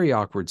very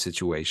awkward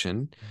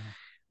situation.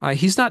 Yeah.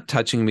 He's not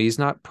touching me, he's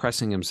not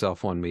pressing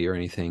himself on me or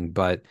anything,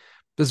 but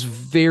this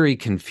very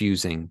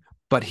confusing.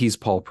 But he's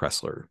Paul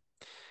Pressler,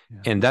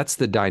 Yeah. and that's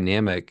the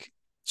dynamic.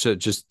 So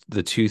just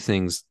the two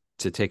things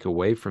to take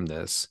away from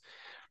this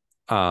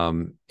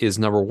is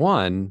number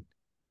one,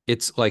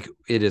 it's like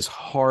it is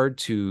hard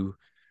to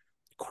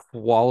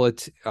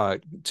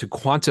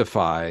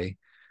quantify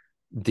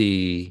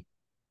the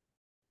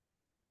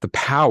the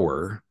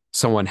power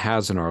someone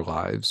has in our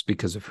lives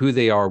because of who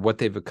they are, what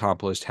they've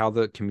accomplished, how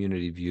the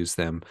community views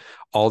them,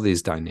 all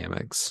these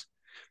dynamics.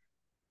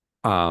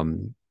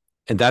 Um,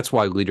 and that's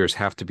why leaders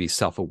have to be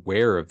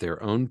self-aware of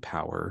their own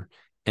power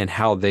and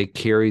how they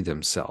carry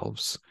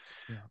themselves.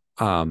 Yeah.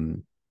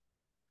 Um,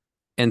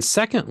 and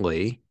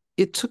secondly,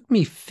 it took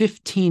me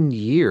 15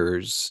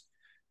 years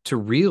to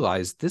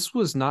realize this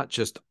was not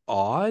just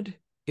odd,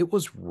 it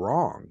was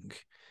wrong.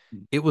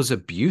 It was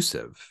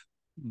abusive.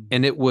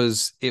 And Mhm.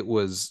 it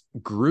was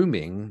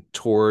grooming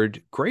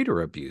toward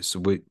greater abuse,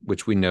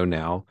 which we know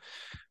now,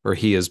 or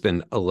he has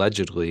been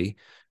allegedly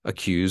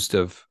accused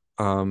of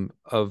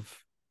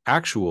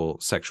actual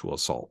sexual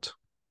assault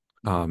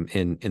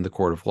Mhm. in the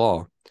court of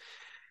law.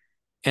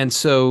 And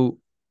so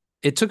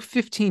it took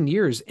 15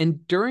 years,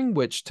 and during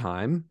which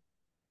time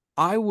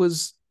I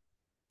was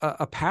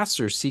a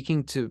pastor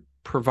seeking to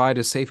provide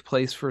a safe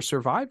place for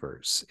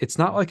survivors. It's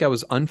not Mhm. like I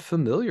was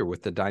unfamiliar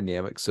with the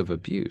dynamics of Right.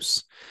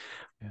 abuse.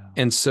 Yeah.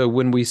 And so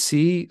when we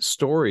see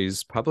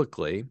stories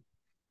publicly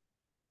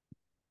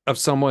of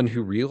someone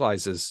who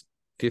realizes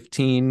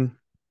 15,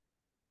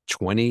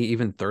 20,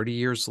 even 30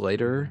 years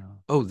later, Yeah.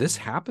 oh, this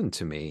Yeah. happened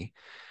to me,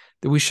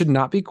 that we should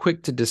not be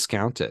quick to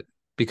discount it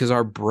because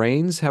our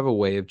brains have a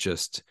way of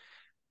just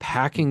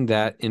packing Mhm.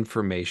 that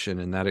information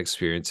and that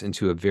experience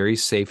into a very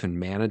safe and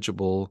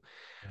manageable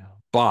Yeah.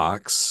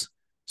 box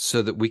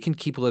so that we can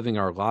keep living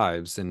our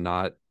lives and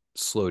not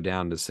slow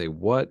down to say,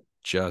 what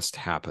just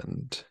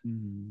happened?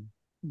 Mhm.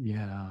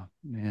 Yeah.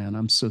 Man,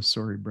 I'm so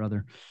sorry,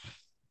 brother.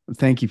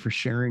 Thank you for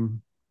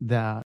sharing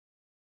that.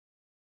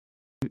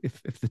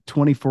 If the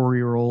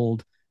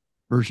 24-year-old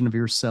version of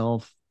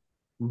yourself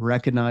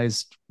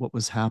recognized what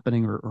was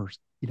happening or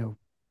you know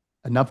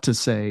enough to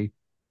say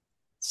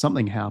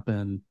something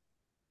happened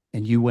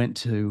and you went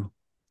to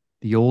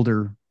the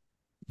older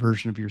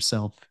version of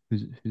yourself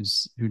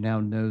who now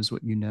knows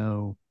what you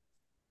know,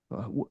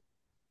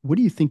 what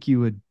do you think you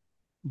would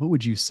what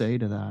would you say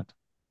to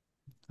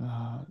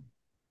uh,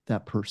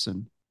 that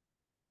person?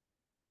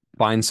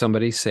 Find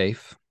somebody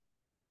safe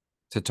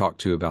to talk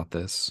to about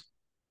this.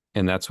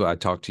 And that's what I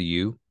talked to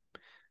you.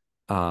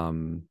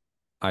 Um,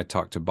 I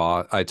talked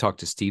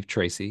to Steve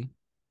Tracy.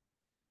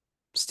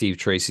 Steve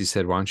Tracy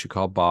said, "Why don't you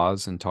call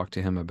Boz and talk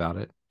to him about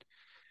it?"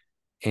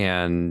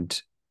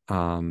 And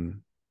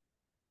um,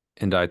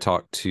 and I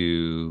talked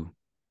to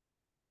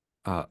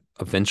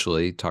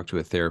eventually talked to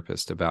a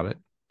therapist about it.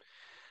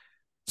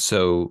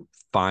 So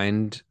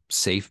find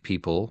safe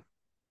people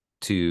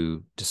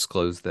to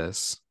disclose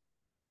this.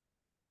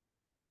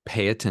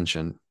 Pay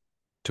attention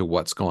to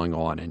what's going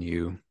on in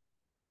you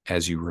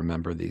as you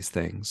remember these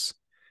things,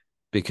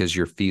 because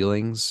your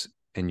feelings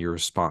and your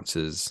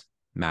responses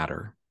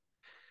matter.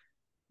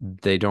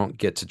 They don't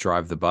get to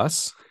drive the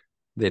bus.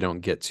 They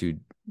don't get to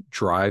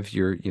drive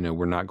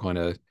we're not going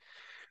to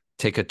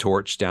take a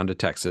torch down to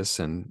Texas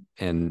and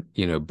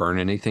burn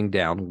anything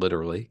down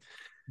literally.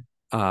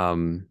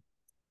 Um,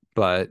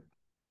 but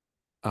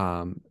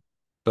um,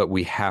 but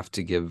we have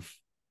to give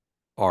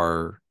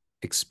our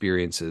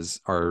experiences,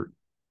 our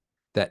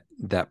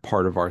that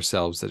part of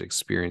ourselves that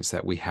experience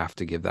that, we have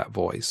to give that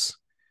voice.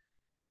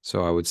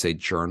 So I would say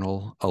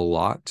journal a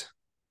lot,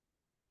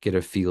 get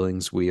a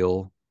feelings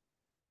wheel,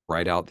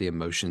 write out the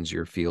emotions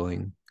you're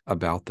feeling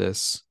about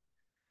this.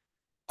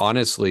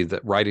 Honestly,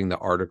 that writing the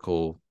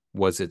article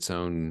was its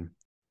own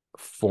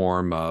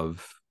form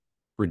of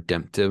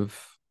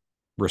redemptive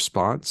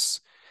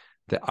response,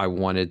 that I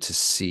wanted to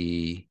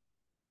see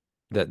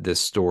that this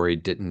story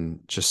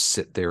didn't just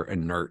sit there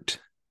inert.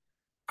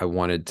 I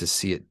wanted to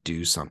see it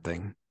do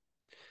something.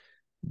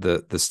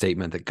 The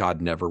statement that God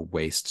never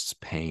wastes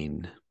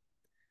pain,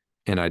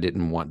 and I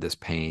didn't want this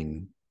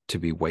pain to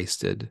be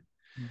wasted.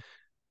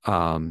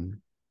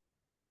 Um,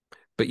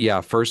 but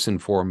yeah, first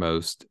and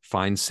foremost,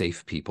 find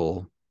safe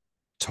people,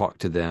 talk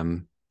to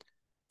them,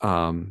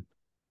 um,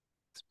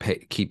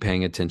 keep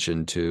paying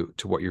attention to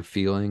what you're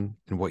feeling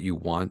and what you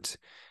want.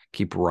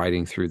 Keep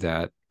writing through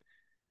that,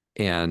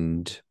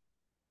 and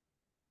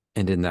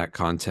in that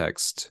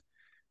context,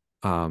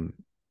 um,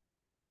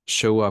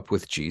 show up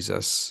with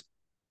Jesus,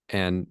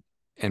 and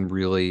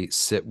really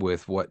sit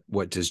with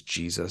what does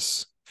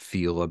Jesus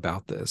feel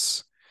about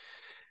this.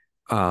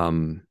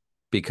 Um,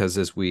 because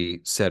as we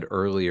said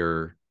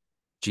earlier,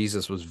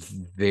 Jesus was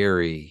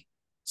very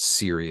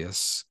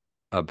serious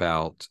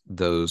about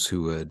those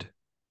who would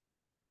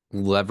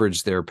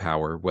leverage their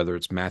power, whether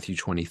it's Matthew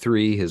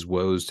 23, his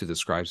woes to the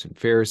scribes and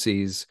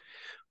Pharisees,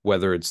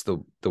 whether it's the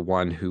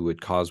one who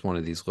would cause one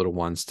of these little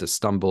ones to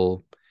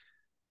stumble,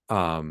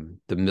 the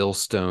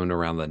millstone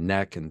around the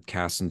neck and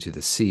cast into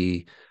the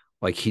sea.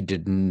 Like, he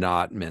did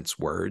not mince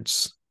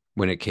words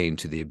when it came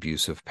to the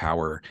abuse of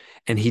power.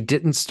 And he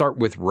didn't start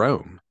with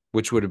Rome,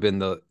 which would have been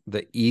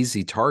the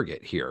easy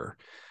target here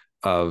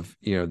of,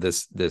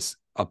 this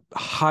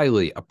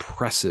highly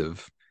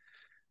oppressive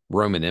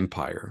Roman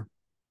Empire.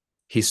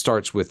 He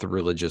starts with the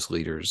religious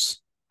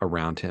leaders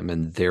around him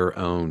and their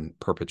own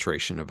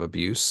perpetration of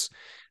abuse,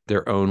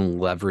 their own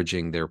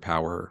leveraging their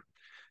power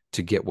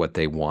to get what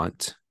they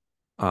want.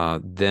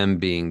 Them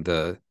being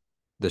the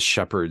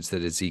shepherds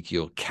that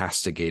Ezekiel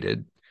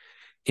castigated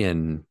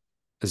in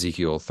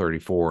Ezekiel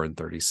 34 and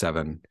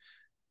 37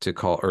 to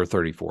call, or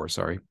 34,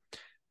 sorry,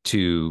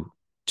 to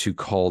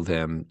call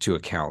them to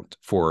account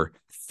for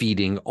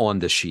feeding on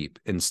the sheep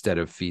instead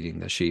of feeding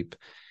the sheep,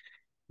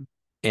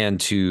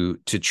 and to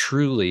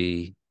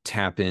truly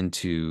tap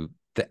into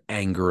the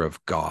anger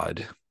of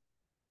God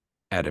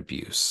at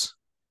abuse.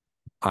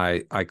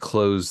 I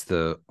closed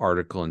the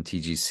article in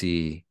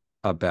TGC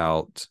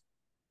about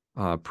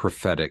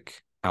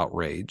prophetic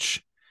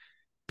outrage,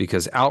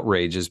 because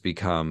outrage has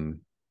become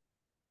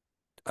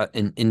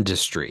an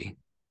industry.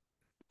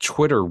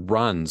 Twitter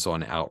runs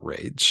on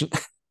outrage.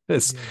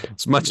 As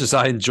much as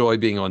I enjoy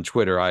being on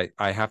Twitter, I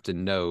have to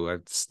know, I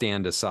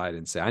stand aside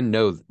and say, I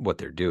know what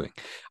they're doing.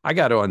 I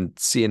got on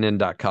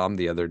CNN.com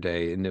the other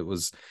day, and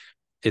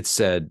it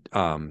said,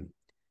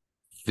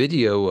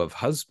 video of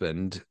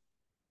husband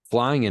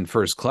flying in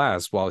first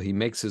class while he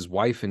makes his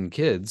wife and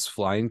kids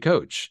fly in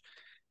coach.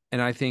 And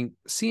I think,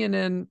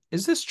 CNN,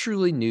 is this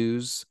truly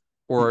news,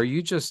 or are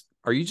you just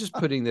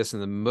putting this in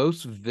the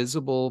most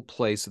visible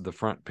place of the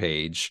front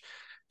page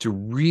to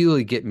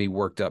really get me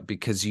worked up,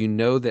 because you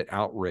know that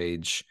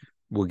outrage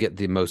will get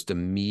the most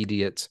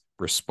immediate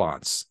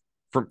response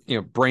from,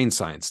 brain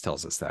science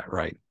tells us that,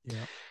 right?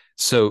 Yeah.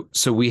 So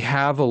we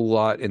have a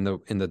lot in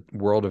the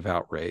world of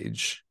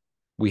outrage.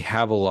 We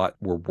have a lot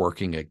we're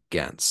working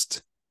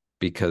against,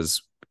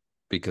 because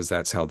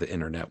that's how the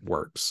internet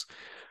works.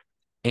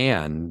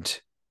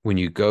 And when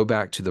you go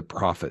back to the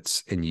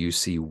prophets and you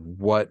see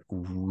what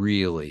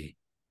really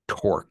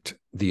torqued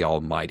the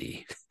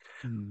Almighty,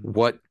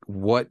 what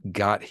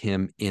got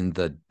him in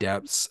the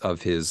depths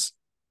of his,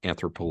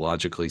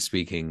 anthropologically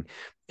speaking,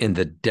 in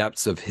the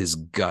depths of his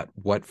gut,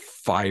 what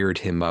fired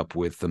him up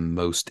with the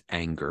most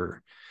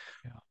anger,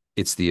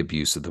 it's the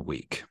abuse of the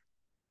weak.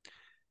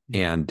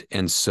 And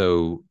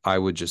so I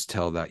would just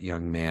tell that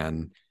young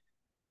man,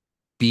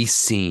 be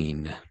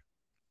seen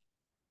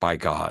by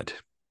God.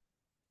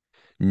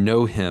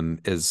 Know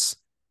him as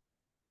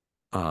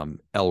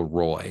El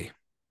Roy,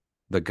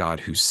 the God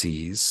who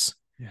sees.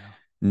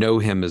 know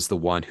him as the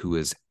one who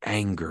is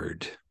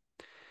angered,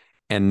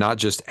 and not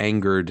just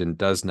angered and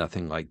does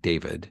nothing like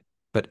David,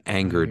 but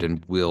angered Right.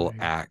 and will Right.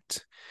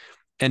 act.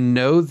 And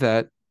know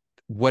that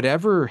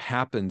whatever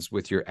happens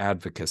with your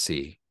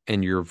advocacy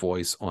and your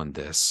voice on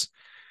this,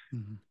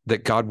 Mm-hmm.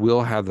 that God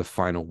will have the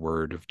final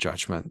word of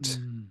judgment,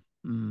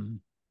 Mm-hmm.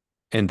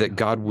 and that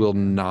Yeah.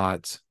 Amen.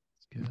 It's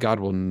good. God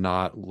will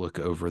not look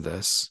over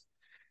this,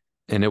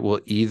 and it will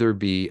either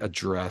be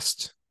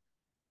addressed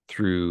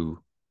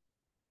through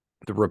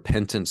the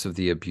repentance of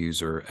the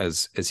abuser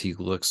as he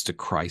looks to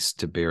Christ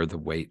to bear the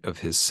weight of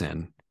his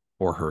sin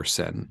or her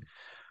sin,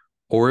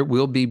 or it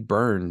will be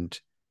burned.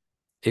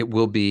 It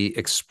will be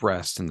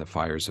expressed in the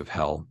fires of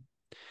hell.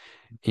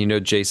 You know,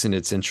 Jason,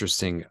 it's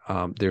interesting.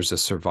 There's a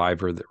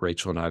survivor that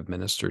Rachel and I have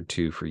ministered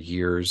to for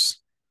years,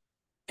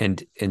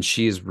 and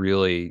she is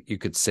really, you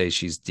could say,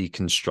 she's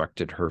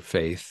deconstructed her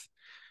faith.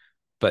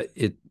 But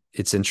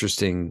it's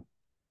interesting.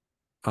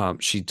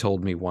 She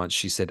told me once,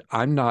 she said,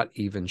 I'm not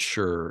even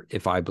sure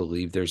if I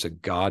believe there's a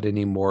God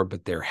anymore,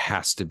 but there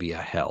has to be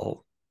a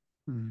hell,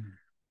 Mm-hmm.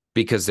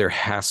 because there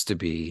has to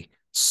be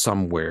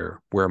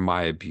somewhere where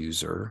my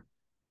abuser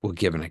will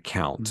give an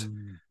account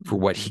for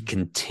what he Mm-hmm.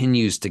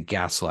 continues to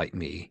gaslight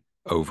me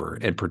over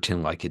and Mm-hmm.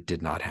 pretend like it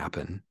did not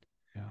happen.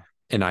 Yeah.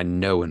 And I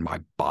know in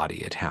my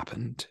body it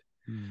happened.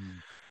 Mm-hmm.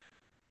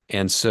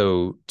 And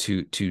so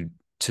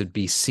to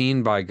be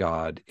seen by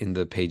God in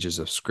the pages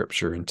of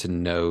scripture, and to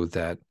know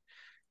that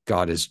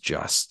God is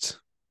just,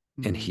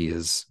 and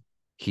Mm-hmm.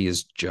 he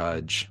is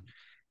judge, Amen.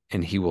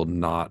 and he will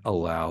not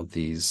allow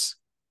these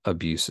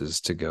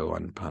abuses to go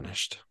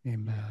unpunished.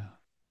 Amen.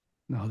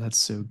 No, that's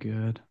so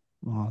good.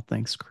 Well,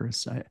 thanks,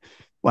 Chris.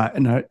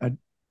 And I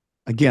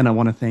again, I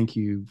want to thank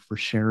you for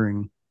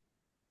sharing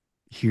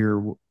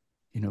here,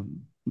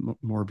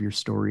 more of your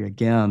story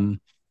again,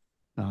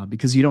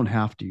 because you don't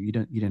have to. You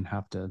didn't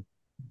have to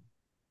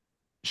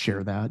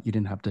share that. You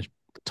didn't have to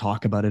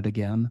talk about it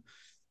again.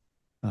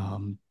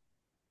 Um,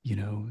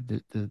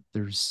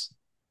 there's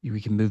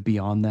we can move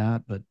beyond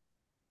that, but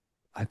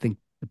I think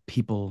the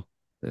people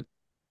that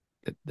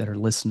that are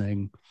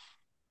listening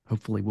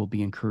hopefully will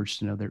be encouraged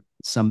to know that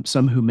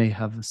some who may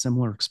have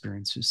similar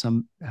experiences,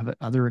 some have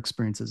other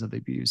experiences of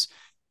abuse.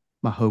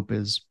 My hope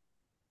is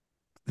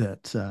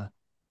that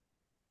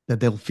that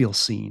they'll feel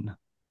seen,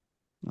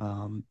 I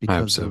hope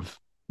because so. of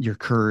your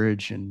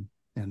courage and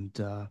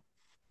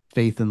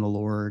faith in the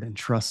Lord and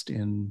trust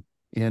in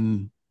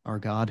our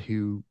God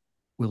who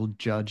will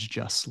judge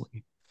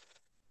justly,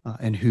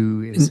 and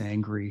who is And,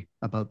 angry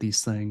about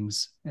these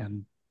things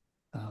um,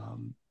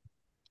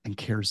 and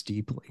cares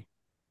deeply.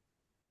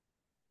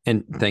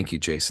 and thank you,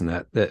 Jason.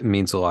 That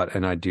means a lot.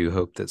 And I do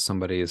hope that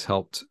somebody is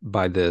helped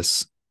by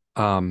this.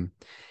 Um,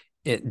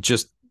 it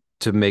just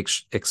to make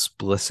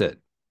explicit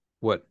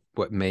what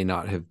may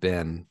not have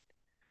been.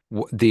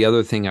 The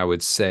other thing I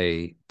would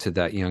say to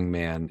that young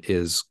man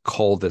is,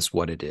 call this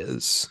what it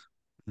is.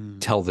 Mm,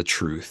 Tell the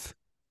truth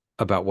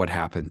about what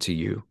happened to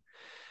you.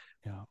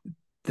 yeah.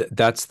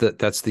 That's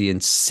the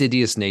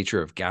insidious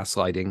nature of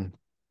gaslighting,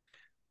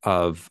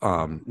 of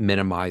Yeah.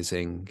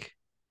 minimizing,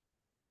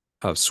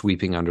 of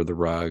sweeping under the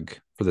rug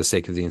for the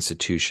sake of the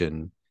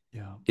institution,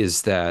 Yeah.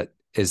 is that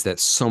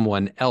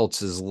someone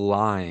else is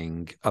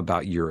lying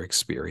about your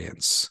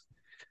experience.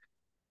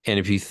 And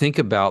if you think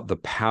about the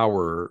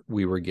power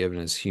we were given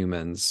as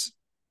humans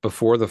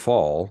before the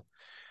fall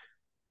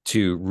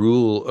to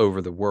rule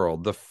over the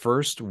world, the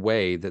first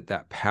way that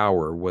that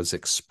power was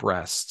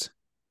expressed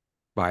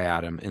by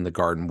Adam in the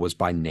garden was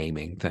by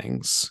naming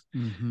things,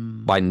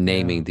 Mm-hmm. by Yeah.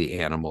 naming the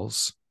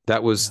animals.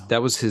 That was Yeah.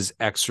 that was his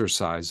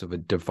exercise of a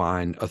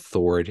divine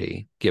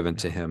authority given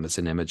to Yeah. him as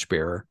an image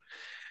bearer.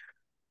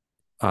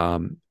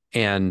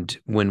 And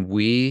when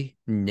we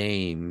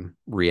name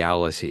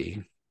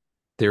reality,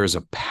 there is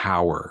a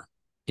power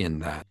in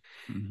that.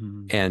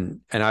 Mm-hmm.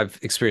 And I've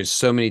experienced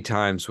so many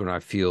times when I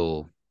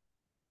feel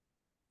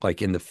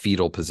like in the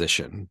fetal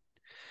position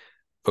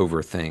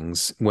over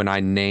things, when I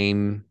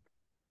name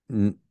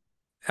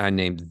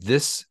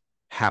this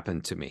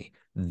happened to me.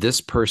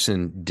 This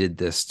person did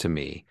this to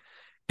me,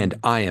 and Mm.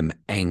 I am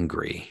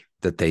angry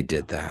that they Yeah.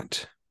 did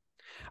that.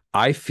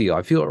 I feel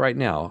it right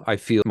now. I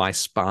feel my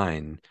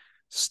spine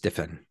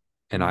stiffen,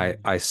 and I Mm.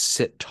 I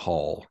sit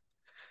tall,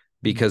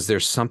 because Mm.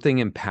 there's something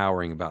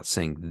empowering about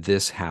saying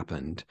this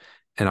happened,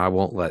 and I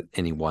won't let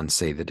anyone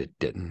say that it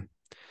didn't.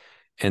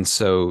 And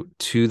so,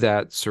 to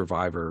that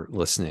survivor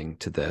listening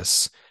to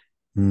this,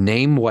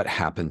 name what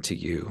happened to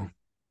you,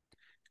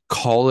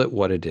 call it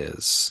what it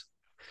is.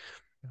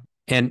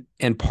 Yeah.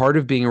 And part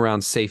of being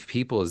around safe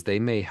people is they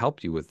may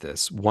help you with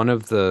this. One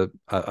of the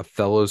a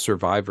fellow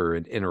survivor,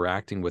 and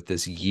interacting with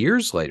this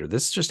years later,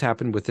 this just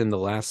happened within the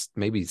last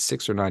maybe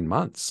 6 or 9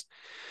 months,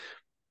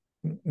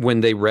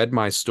 when they read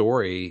my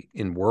story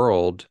in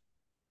World,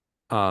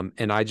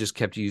 and I just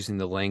kept using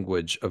the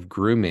language of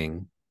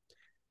grooming.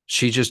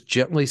 She just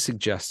gently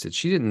suggested,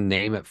 she didn't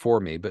name it for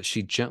me, but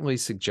she gently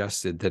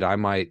suggested that I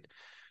might.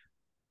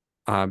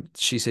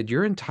 She said,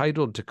 "You're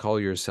entitled to call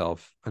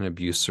yourself an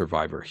abuse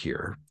survivor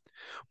here.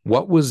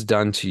 What was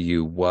done to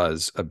you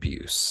was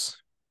abuse."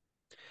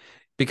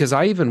 because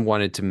I even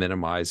wanted to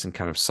minimize and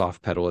kind of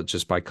soft pedal it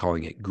just by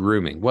calling it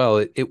grooming.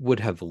 Well, it would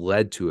have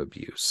led to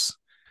abuse.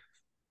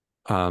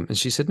 And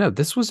she said, no,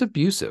 this was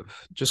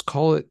abusive. Just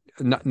call it,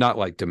 not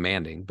like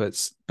demanding, but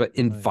Right.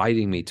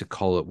 inviting me to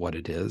call it what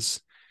it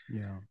is.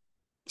 Yeah.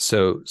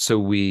 So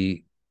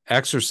we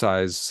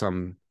exercise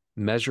some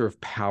measure of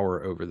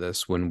power over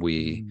this when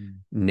we Mm.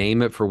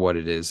 name it for what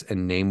it is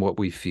and name what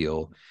we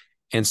feel.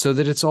 And so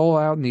that it's all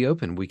out in the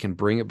open. We can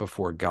bring it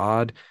before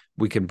God.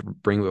 We can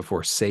bring it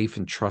before safe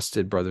and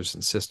trusted brothers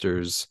and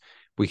sisters.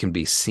 We can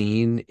be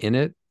seen in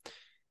it,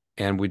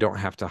 and we don't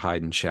have to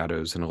hide in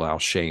shadows and allow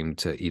shame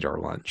to eat our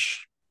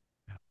lunch.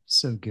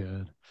 So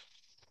good.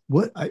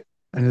 What I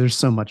know there's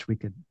so much we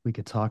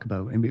could talk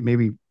about. And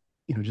maybe,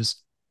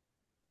 just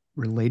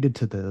related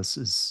to this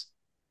is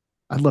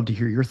I'd love to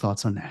hear your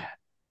thoughts on that.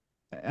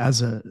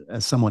 As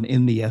someone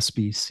in the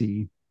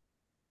SBC,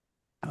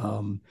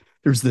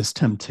 there's this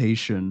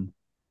temptation,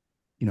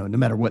 no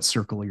matter what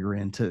circle you're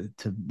in, to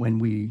when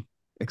we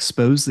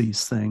expose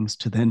these things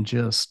to then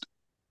just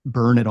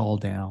burn it all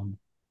down.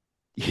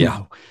 You Yeah.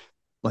 know,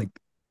 like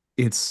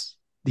it's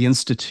the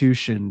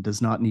institution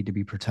does not need to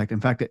be protected.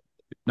 In fact,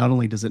 not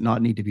only does it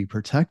not need to be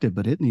protected,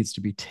 but it needs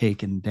to be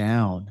taken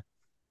down,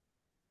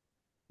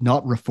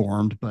 not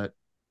reformed, but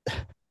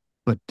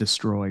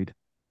destroyed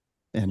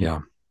and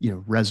Yeah.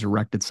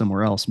 resurrected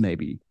somewhere else,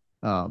 maybe.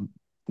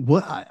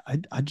 What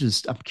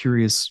I'm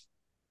curious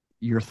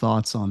your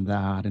thoughts on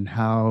that and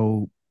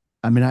how.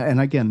 I mean, and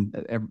again,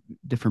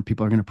 different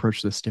people are going to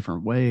approach this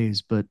different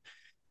ways, but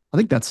I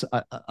think that's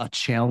a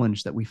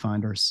challenge that we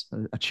find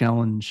a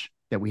challenge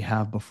that we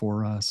have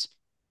before us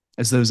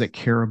as those that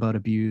care about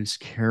abuse,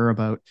 care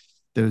about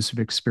those who've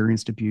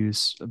experienced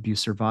abuse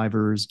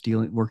survivors,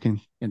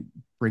 working and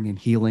bringing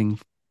healing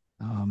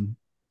um,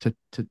 to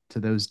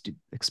those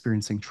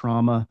experiencing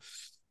trauma.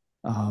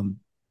 Um,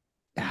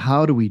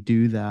 how do we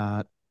do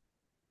that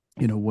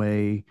in a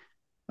way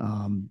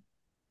um,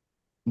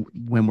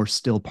 when we're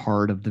still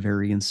part of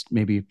the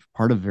maybe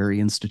part of the very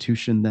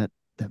institution that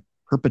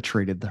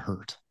perpetrated the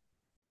hurt?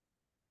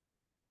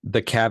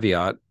 The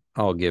caveat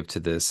I'll give to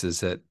this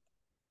is that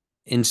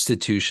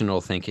institutional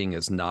thinking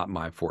is not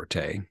my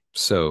forte.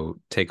 So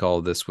take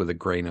all this with a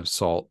grain of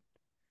salt.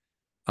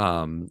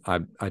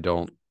 I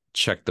don't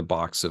check the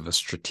box of a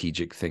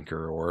strategic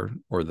thinker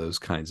or those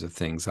kinds of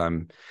things.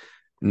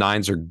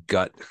 Nines are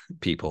gut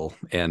people,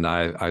 and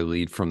I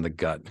lead from the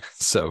gut.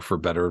 So for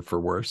better or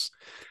for worse.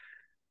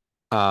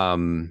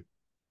 Um,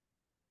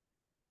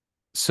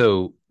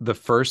 so the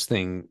first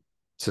thing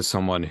to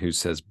someone who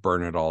says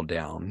burn it all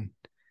down,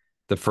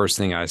 the first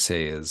thing I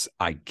say is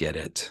I get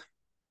it.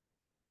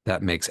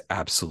 That makes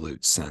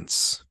absolute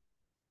sense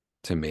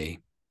to me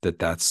that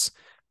that's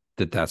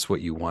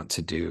what you want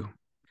to do.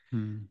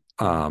 Hmm.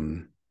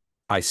 Um,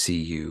 I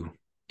see you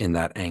in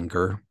that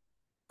anger.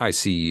 I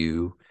see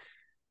you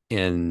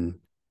in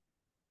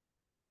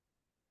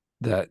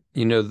that,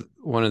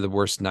 one of the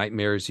worst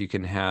nightmares you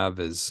can have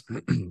is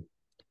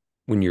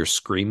when you're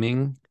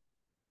screaming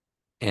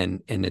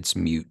and it's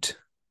mute,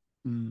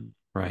 Mm.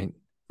 right?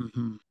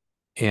 Mhm.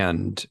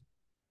 And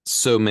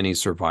so many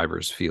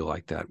survivors feel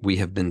like that. We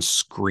have been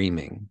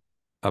screaming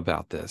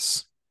about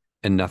this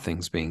and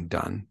nothing's being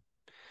done.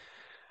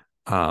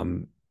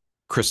 Um,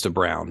 Krista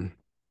Brown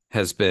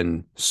has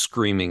been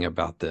screaming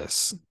about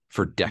this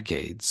for Mhm.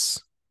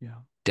 decades,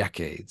 Yeah.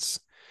 decades.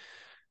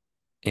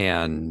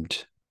 And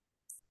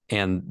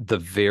the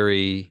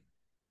very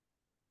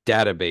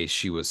database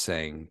she was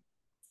saying,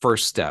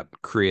 first step,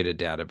 create a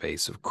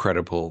database of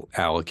credible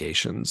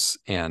allegations.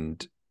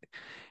 And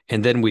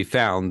then we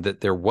found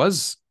that there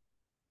was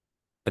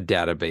a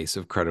database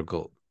of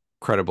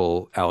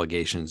credible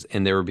allegations,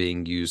 and they were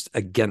being used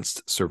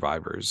against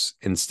survivors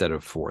instead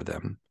of for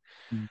them.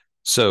 Mm.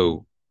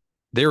 So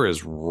there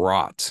is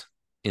rot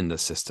in the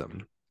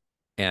system.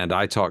 And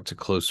I talk to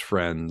close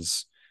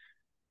friends,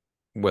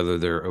 whether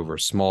they're over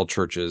small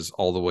churches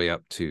all the way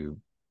up to,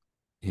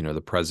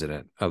 the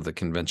president of the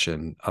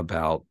convention,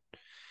 about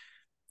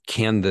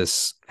can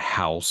this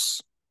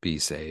house be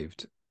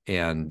saved?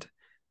 And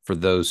for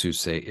those who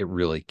say it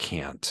really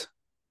can't,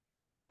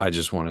 I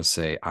just want to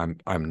say I'm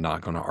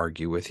not going to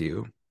argue with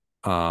you.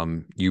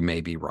 You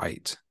may be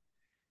right.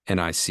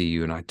 And I see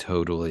you, and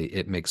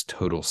it makes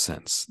total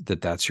sense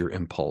that that's your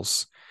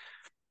impulse.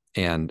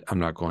 And I'm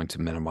not going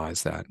to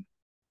minimize that.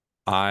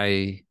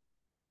 I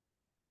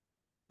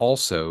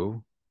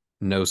also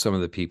know some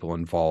of the people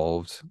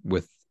involved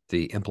with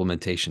the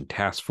implementation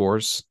task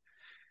force,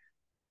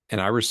 and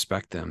I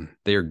respect them.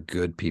 They are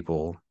good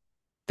people.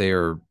 They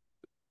are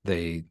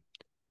they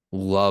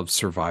love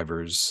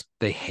survivors.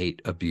 They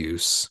hate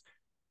abuse.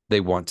 They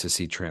want to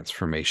see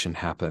transformation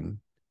happen.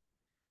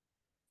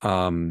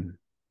 Um,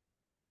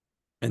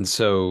 and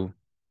so,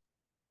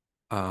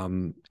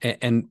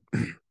 and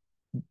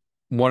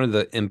one of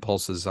the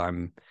impulses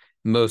I'm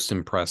most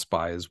impressed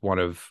by is one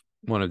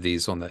of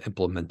these on the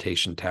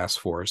implementation task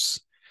force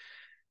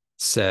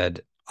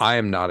said, I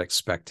am not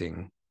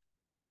expecting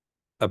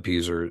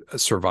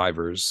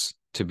survivors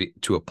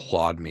to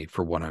applaud me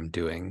for what I'm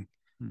doing.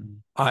 Mm.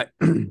 I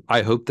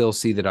I hope they'll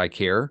see that I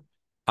care,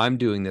 I'm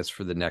doing this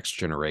for the next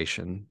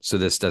generation, so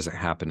this doesn't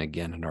happen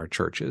again in our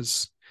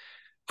churches.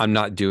 I'm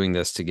not doing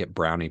this to get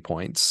brownie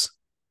points,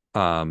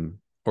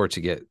 or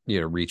to get,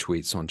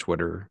 retweets on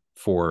Twitter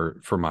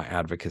for my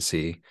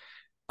advocacy.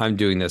 I'm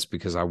doing this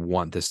because I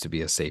want this to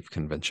be a safe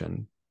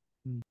convention.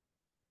 Mm.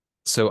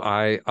 So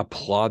I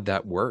applaud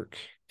that work,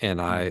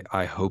 and I Mm.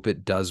 I hope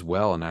it does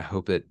well, and I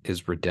hope it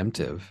is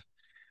redemptive.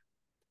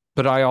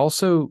 But I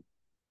also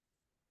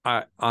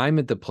I'm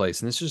at the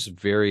place, and this is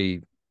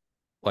very,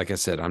 like I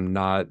said, I'm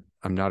not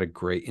a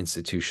great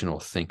institutional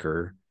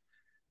thinker.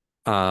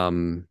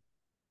 Um,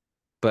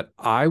 but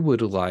I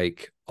would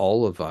like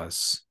all of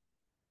us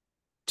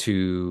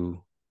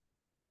to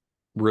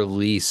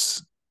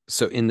release,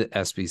 so in the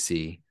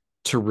SBC,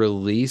 to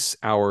release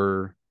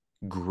our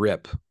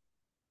grip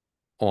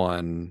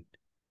on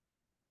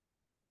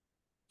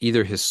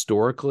either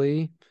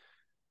historically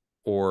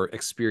or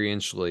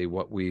experientially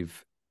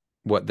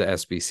what the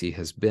SBC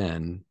has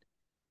been,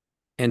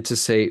 and to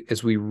say,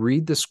 as we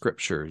read the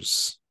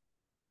scriptures,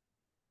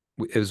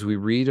 as we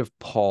read of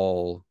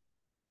Paul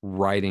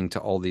writing to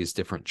all these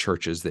different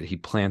churches that he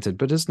planted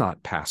but is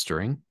not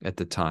pastoring at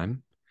the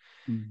time,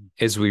 Mm.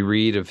 as we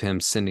read of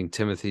him sending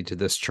Timothy to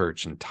this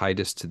church and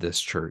Titus to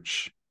this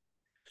church,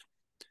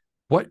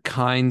 what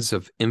kinds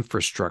of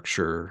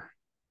infrastructure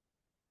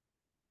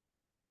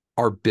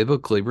are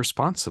biblically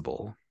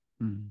responsible?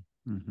 Mm.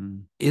 Mm-hmm.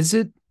 Is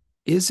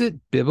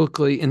it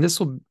biblically, and this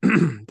will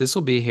this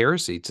will be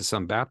heresy to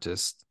some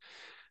Baptists,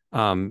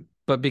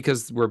 but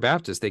because we're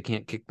Baptists, they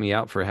can't kick me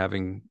out for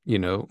having,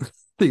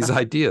 these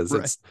ideas.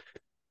 Right.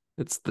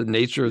 It's the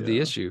nature of the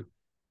Yeah. issue.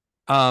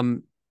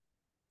 Um,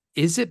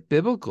 is it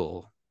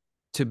biblical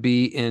to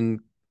be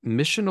in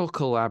missional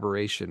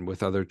collaboration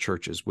with other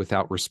churches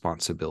without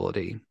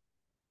responsibility,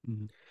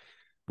 Mm-hmm.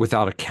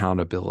 without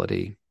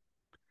accountability?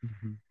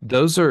 Mm-hmm.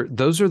 Those are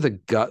the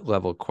gut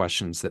level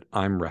questions that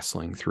I'm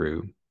wrestling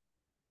through.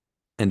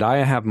 And I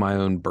have my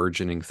own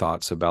burgeoning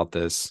thoughts about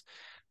this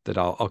that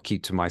I'll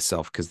keep to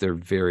myself because they're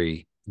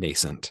very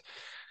nascent.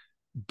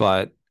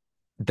 But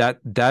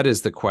that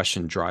is the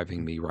question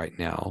driving me right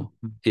now,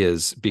 Mm-hmm.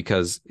 is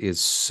because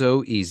it's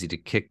so easy to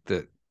kick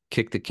the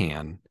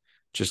can,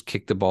 just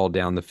kick the ball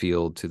down the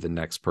field to the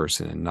next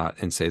person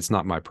and say it's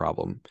not my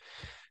problem.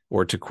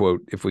 Or to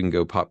quote, if we can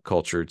go pop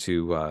culture,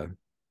 to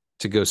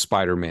go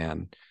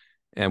Spider-Man,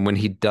 and when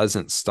he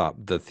doesn't stop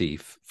the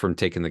thief from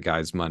taking the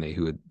guy's money,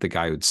 the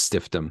guy who'd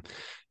stiffed him,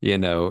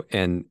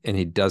 and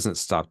he doesn't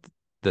stop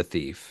the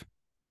thief,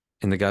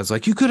 and the guy's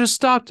like, you could have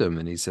stopped him,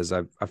 and he says,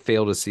 I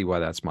fail to see why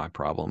that's my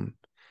problem.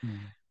 Mm-hmm.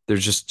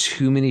 There's just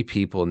too many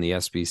people in the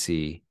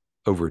SBC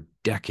over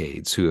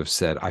decades who have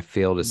said, I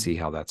fail to see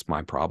how that's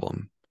my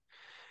problem.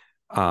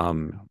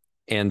 Um,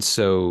 Yeah. and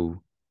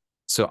so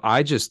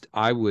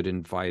I would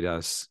invite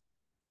us,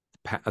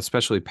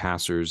 especially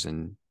pastors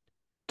and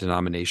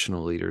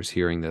denominational leaders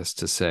hearing this,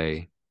 to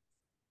say,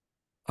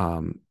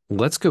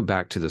 let's go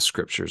back to the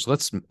scriptures.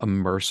 Let's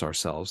immerse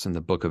ourselves in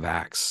the book of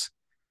Acts,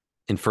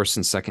 in First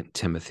and Second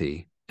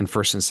Timothy, in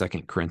First and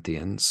Second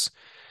Corinthians,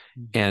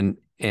 Mm-hmm.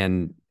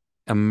 and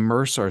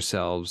immerse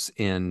ourselves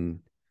in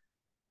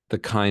the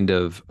kind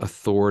of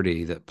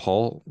authority that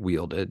Paul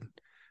wielded,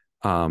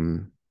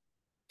 um,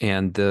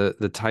 and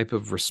the type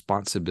of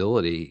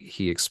responsibility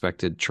he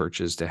expected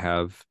churches to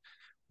have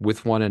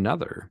with one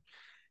another.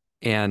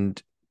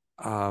 And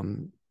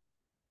um,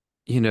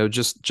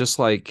 just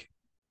like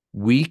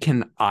we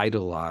can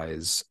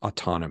idolize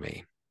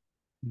autonomy,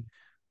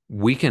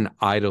 we can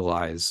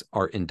idolize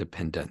our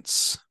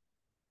independence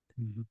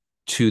Mm-hmm.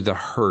 to the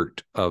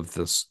hurt of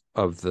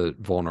the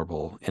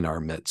vulnerable in our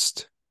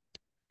midst.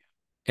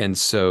 And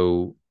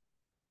so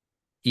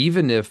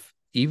even if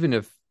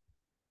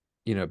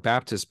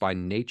Baptists by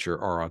nature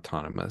are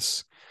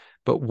autonomous,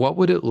 but what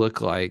would it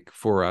look like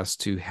for us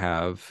to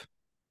have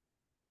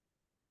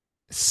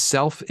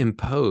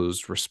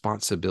self-imposed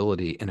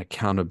responsibility and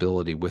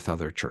accountability with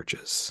other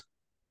churches?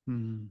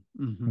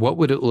 Mm-hmm. What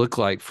would it look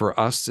like for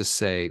us to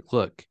say,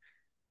 look,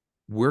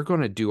 we're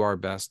going to do our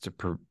best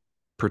to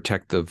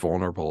protect the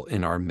vulnerable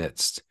in our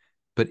midst,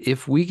 but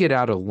if we get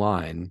out of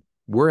line,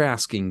 we're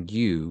asking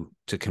you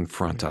to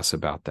confront Yeah. us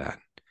about that,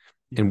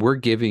 Yeah. and we're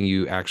giving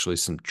you actually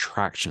some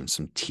traction,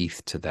 some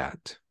teeth to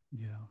that.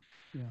 Yeah.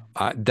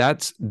 Yeah.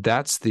 That's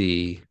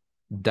the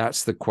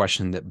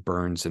question that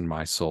burns in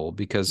my soul,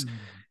 because Mm.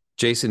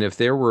 Jason, if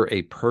there were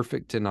a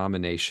perfect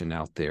denomination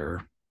out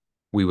there,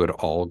 we would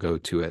all go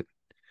to it.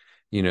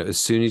 As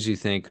soon as you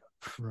think,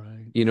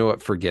 Right. you know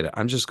what, forget it,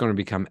 I'm just going to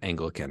become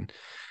Anglican.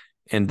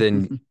 And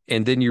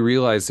then you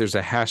realize there's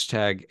a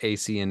hashtag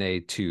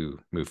ACNA2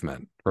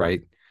 movement,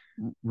 right?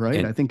 Right.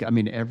 And I think, I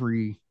mean,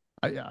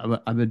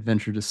 I would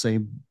venture to say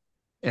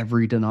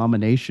every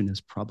denomination is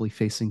probably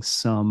facing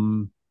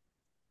some,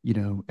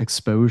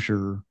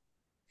 exposure,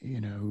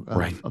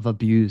 right, of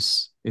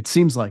abuse. It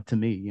seems like to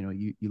me,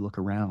 you look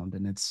around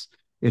and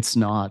it's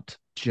not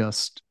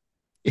just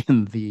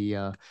in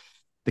the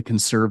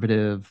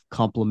conservative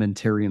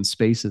complementarian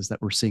spaces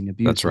that we're seeing that's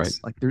abuse. right.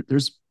 It's like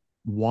there's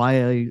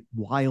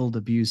wild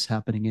abuse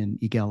happening in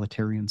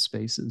egalitarian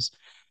spaces.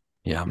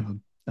 Yeah. You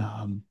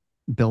know,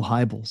 Bill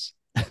Hybels,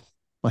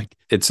 like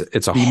It's a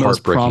the most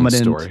heartbreaking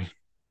prominent story.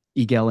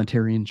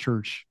 egalitarian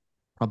church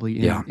probably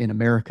Yeah. in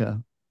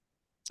America.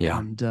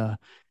 Yeah.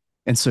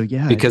 And so,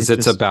 yeah, Because it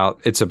just,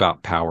 it's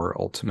about power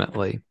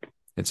ultimately.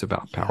 It's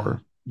about yeah,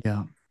 power.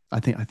 yeah. I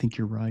think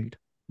you're right.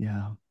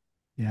 Yeah.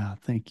 Yeah.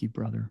 Thank you,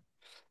 brother.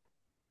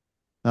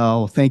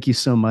 Oh, thank you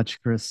so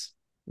much, Chris.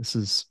 This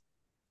is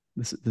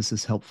this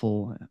is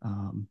helpful.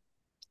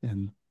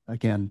 And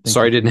again, thank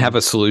Sorry you I for didn't your. have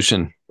a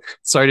solution.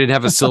 Sorry I didn't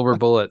have a silver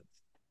bullet.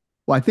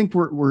 Well, I think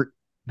we're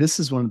this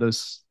is one of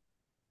those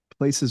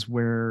places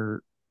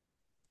where,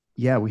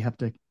 yeah, we have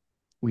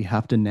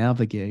to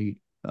navigate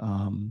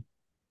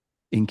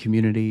in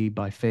community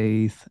by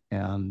faith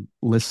and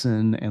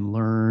listen and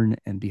learn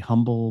and be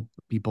humble,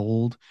 be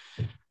bold.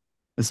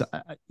 As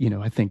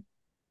I think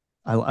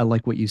I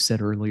like what you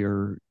said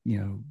earlier.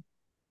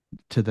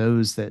 To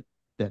those that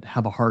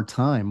have a hard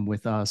time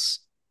with us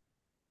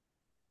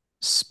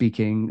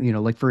speaking,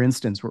 like for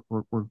instance,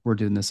 we're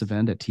doing this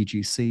event at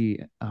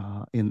TGC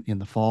in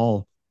the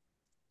fall,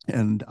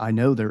 and I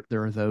know there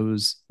are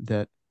those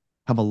that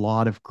have a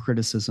lot of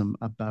criticism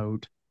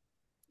about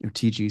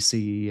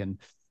TGC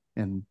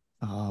and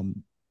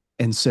um,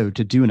 and so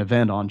to do an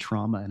event on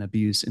trauma and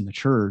abuse in the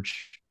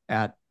church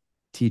at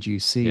Yeah.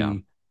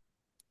 TGC,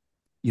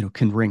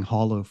 can ring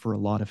hollow for a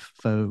lot of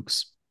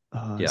folks.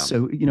 Yeah.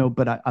 So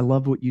but I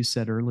love what you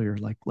said earlier.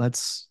 Like,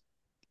 let's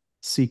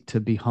seek to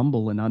be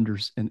humble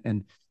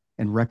and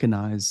and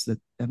recognize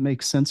that that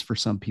makes sense for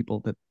some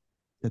people,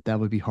 that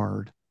would be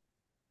hard,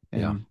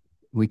 Yeah. and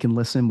we can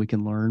listen, we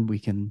can learn, we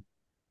can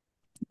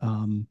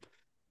um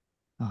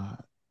uh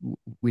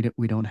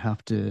we don't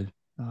have to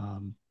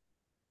um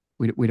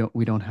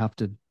we don't have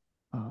to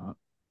uh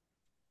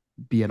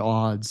be at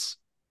odds,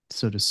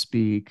 so to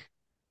speak,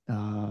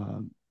 uh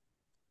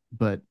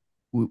but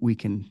we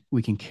can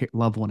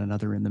love one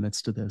another in the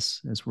midst of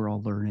this as we're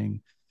all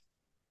learning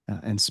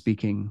and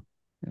speaking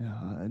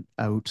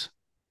out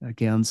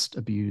against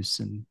abuse,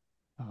 and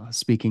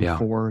speaking Yeah.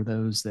 for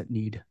those that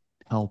need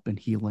help and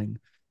healing.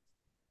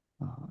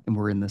 And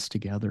we're in this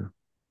together.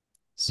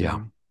 Yeah.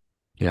 So,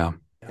 Yeah.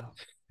 yeah.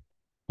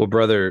 Well,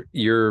 brother,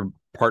 your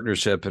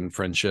partnership and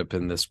friendship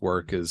in this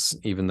work is,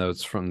 even though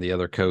it's from the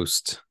other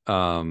coast,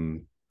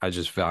 I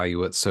just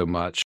value it so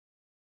much.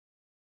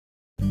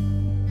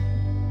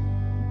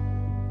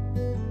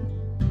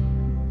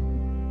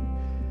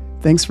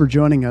 Thanks for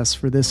joining us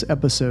for this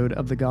episode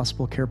of the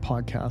Gospel Care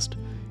Podcast.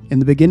 In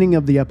the beginning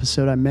of the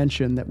episode, I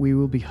mentioned that we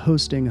will be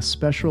hosting a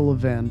special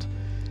event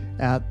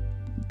at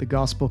the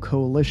Gospel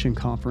Coalition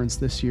Conference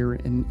this year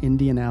in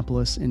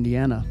Indianapolis,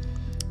 Indiana,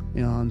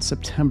 on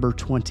September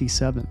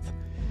 27th.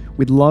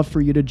 We'd love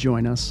for you to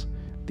join us.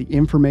 The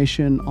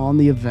information on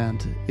the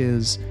event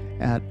is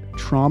at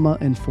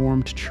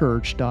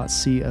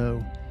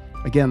traumainformedchurch.co.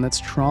 Again, that's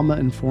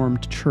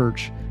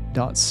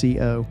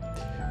traumainformedchurch.co.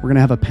 We're going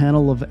to have a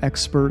panel of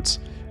experts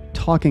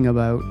talking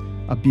about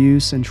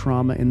abuse and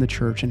trauma in the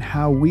church and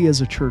how we as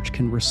a church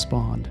can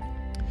respond.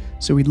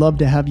 So we'd love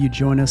to have you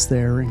join us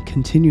there and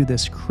continue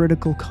this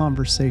critical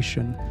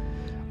conversation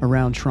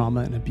around trauma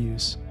and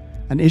abuse,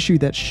 an issue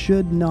that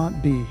should not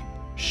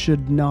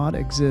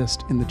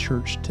exist in the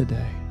church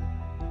today.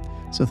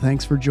 So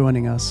thanks for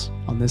joining us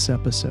on this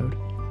episode.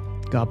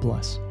 God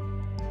bless.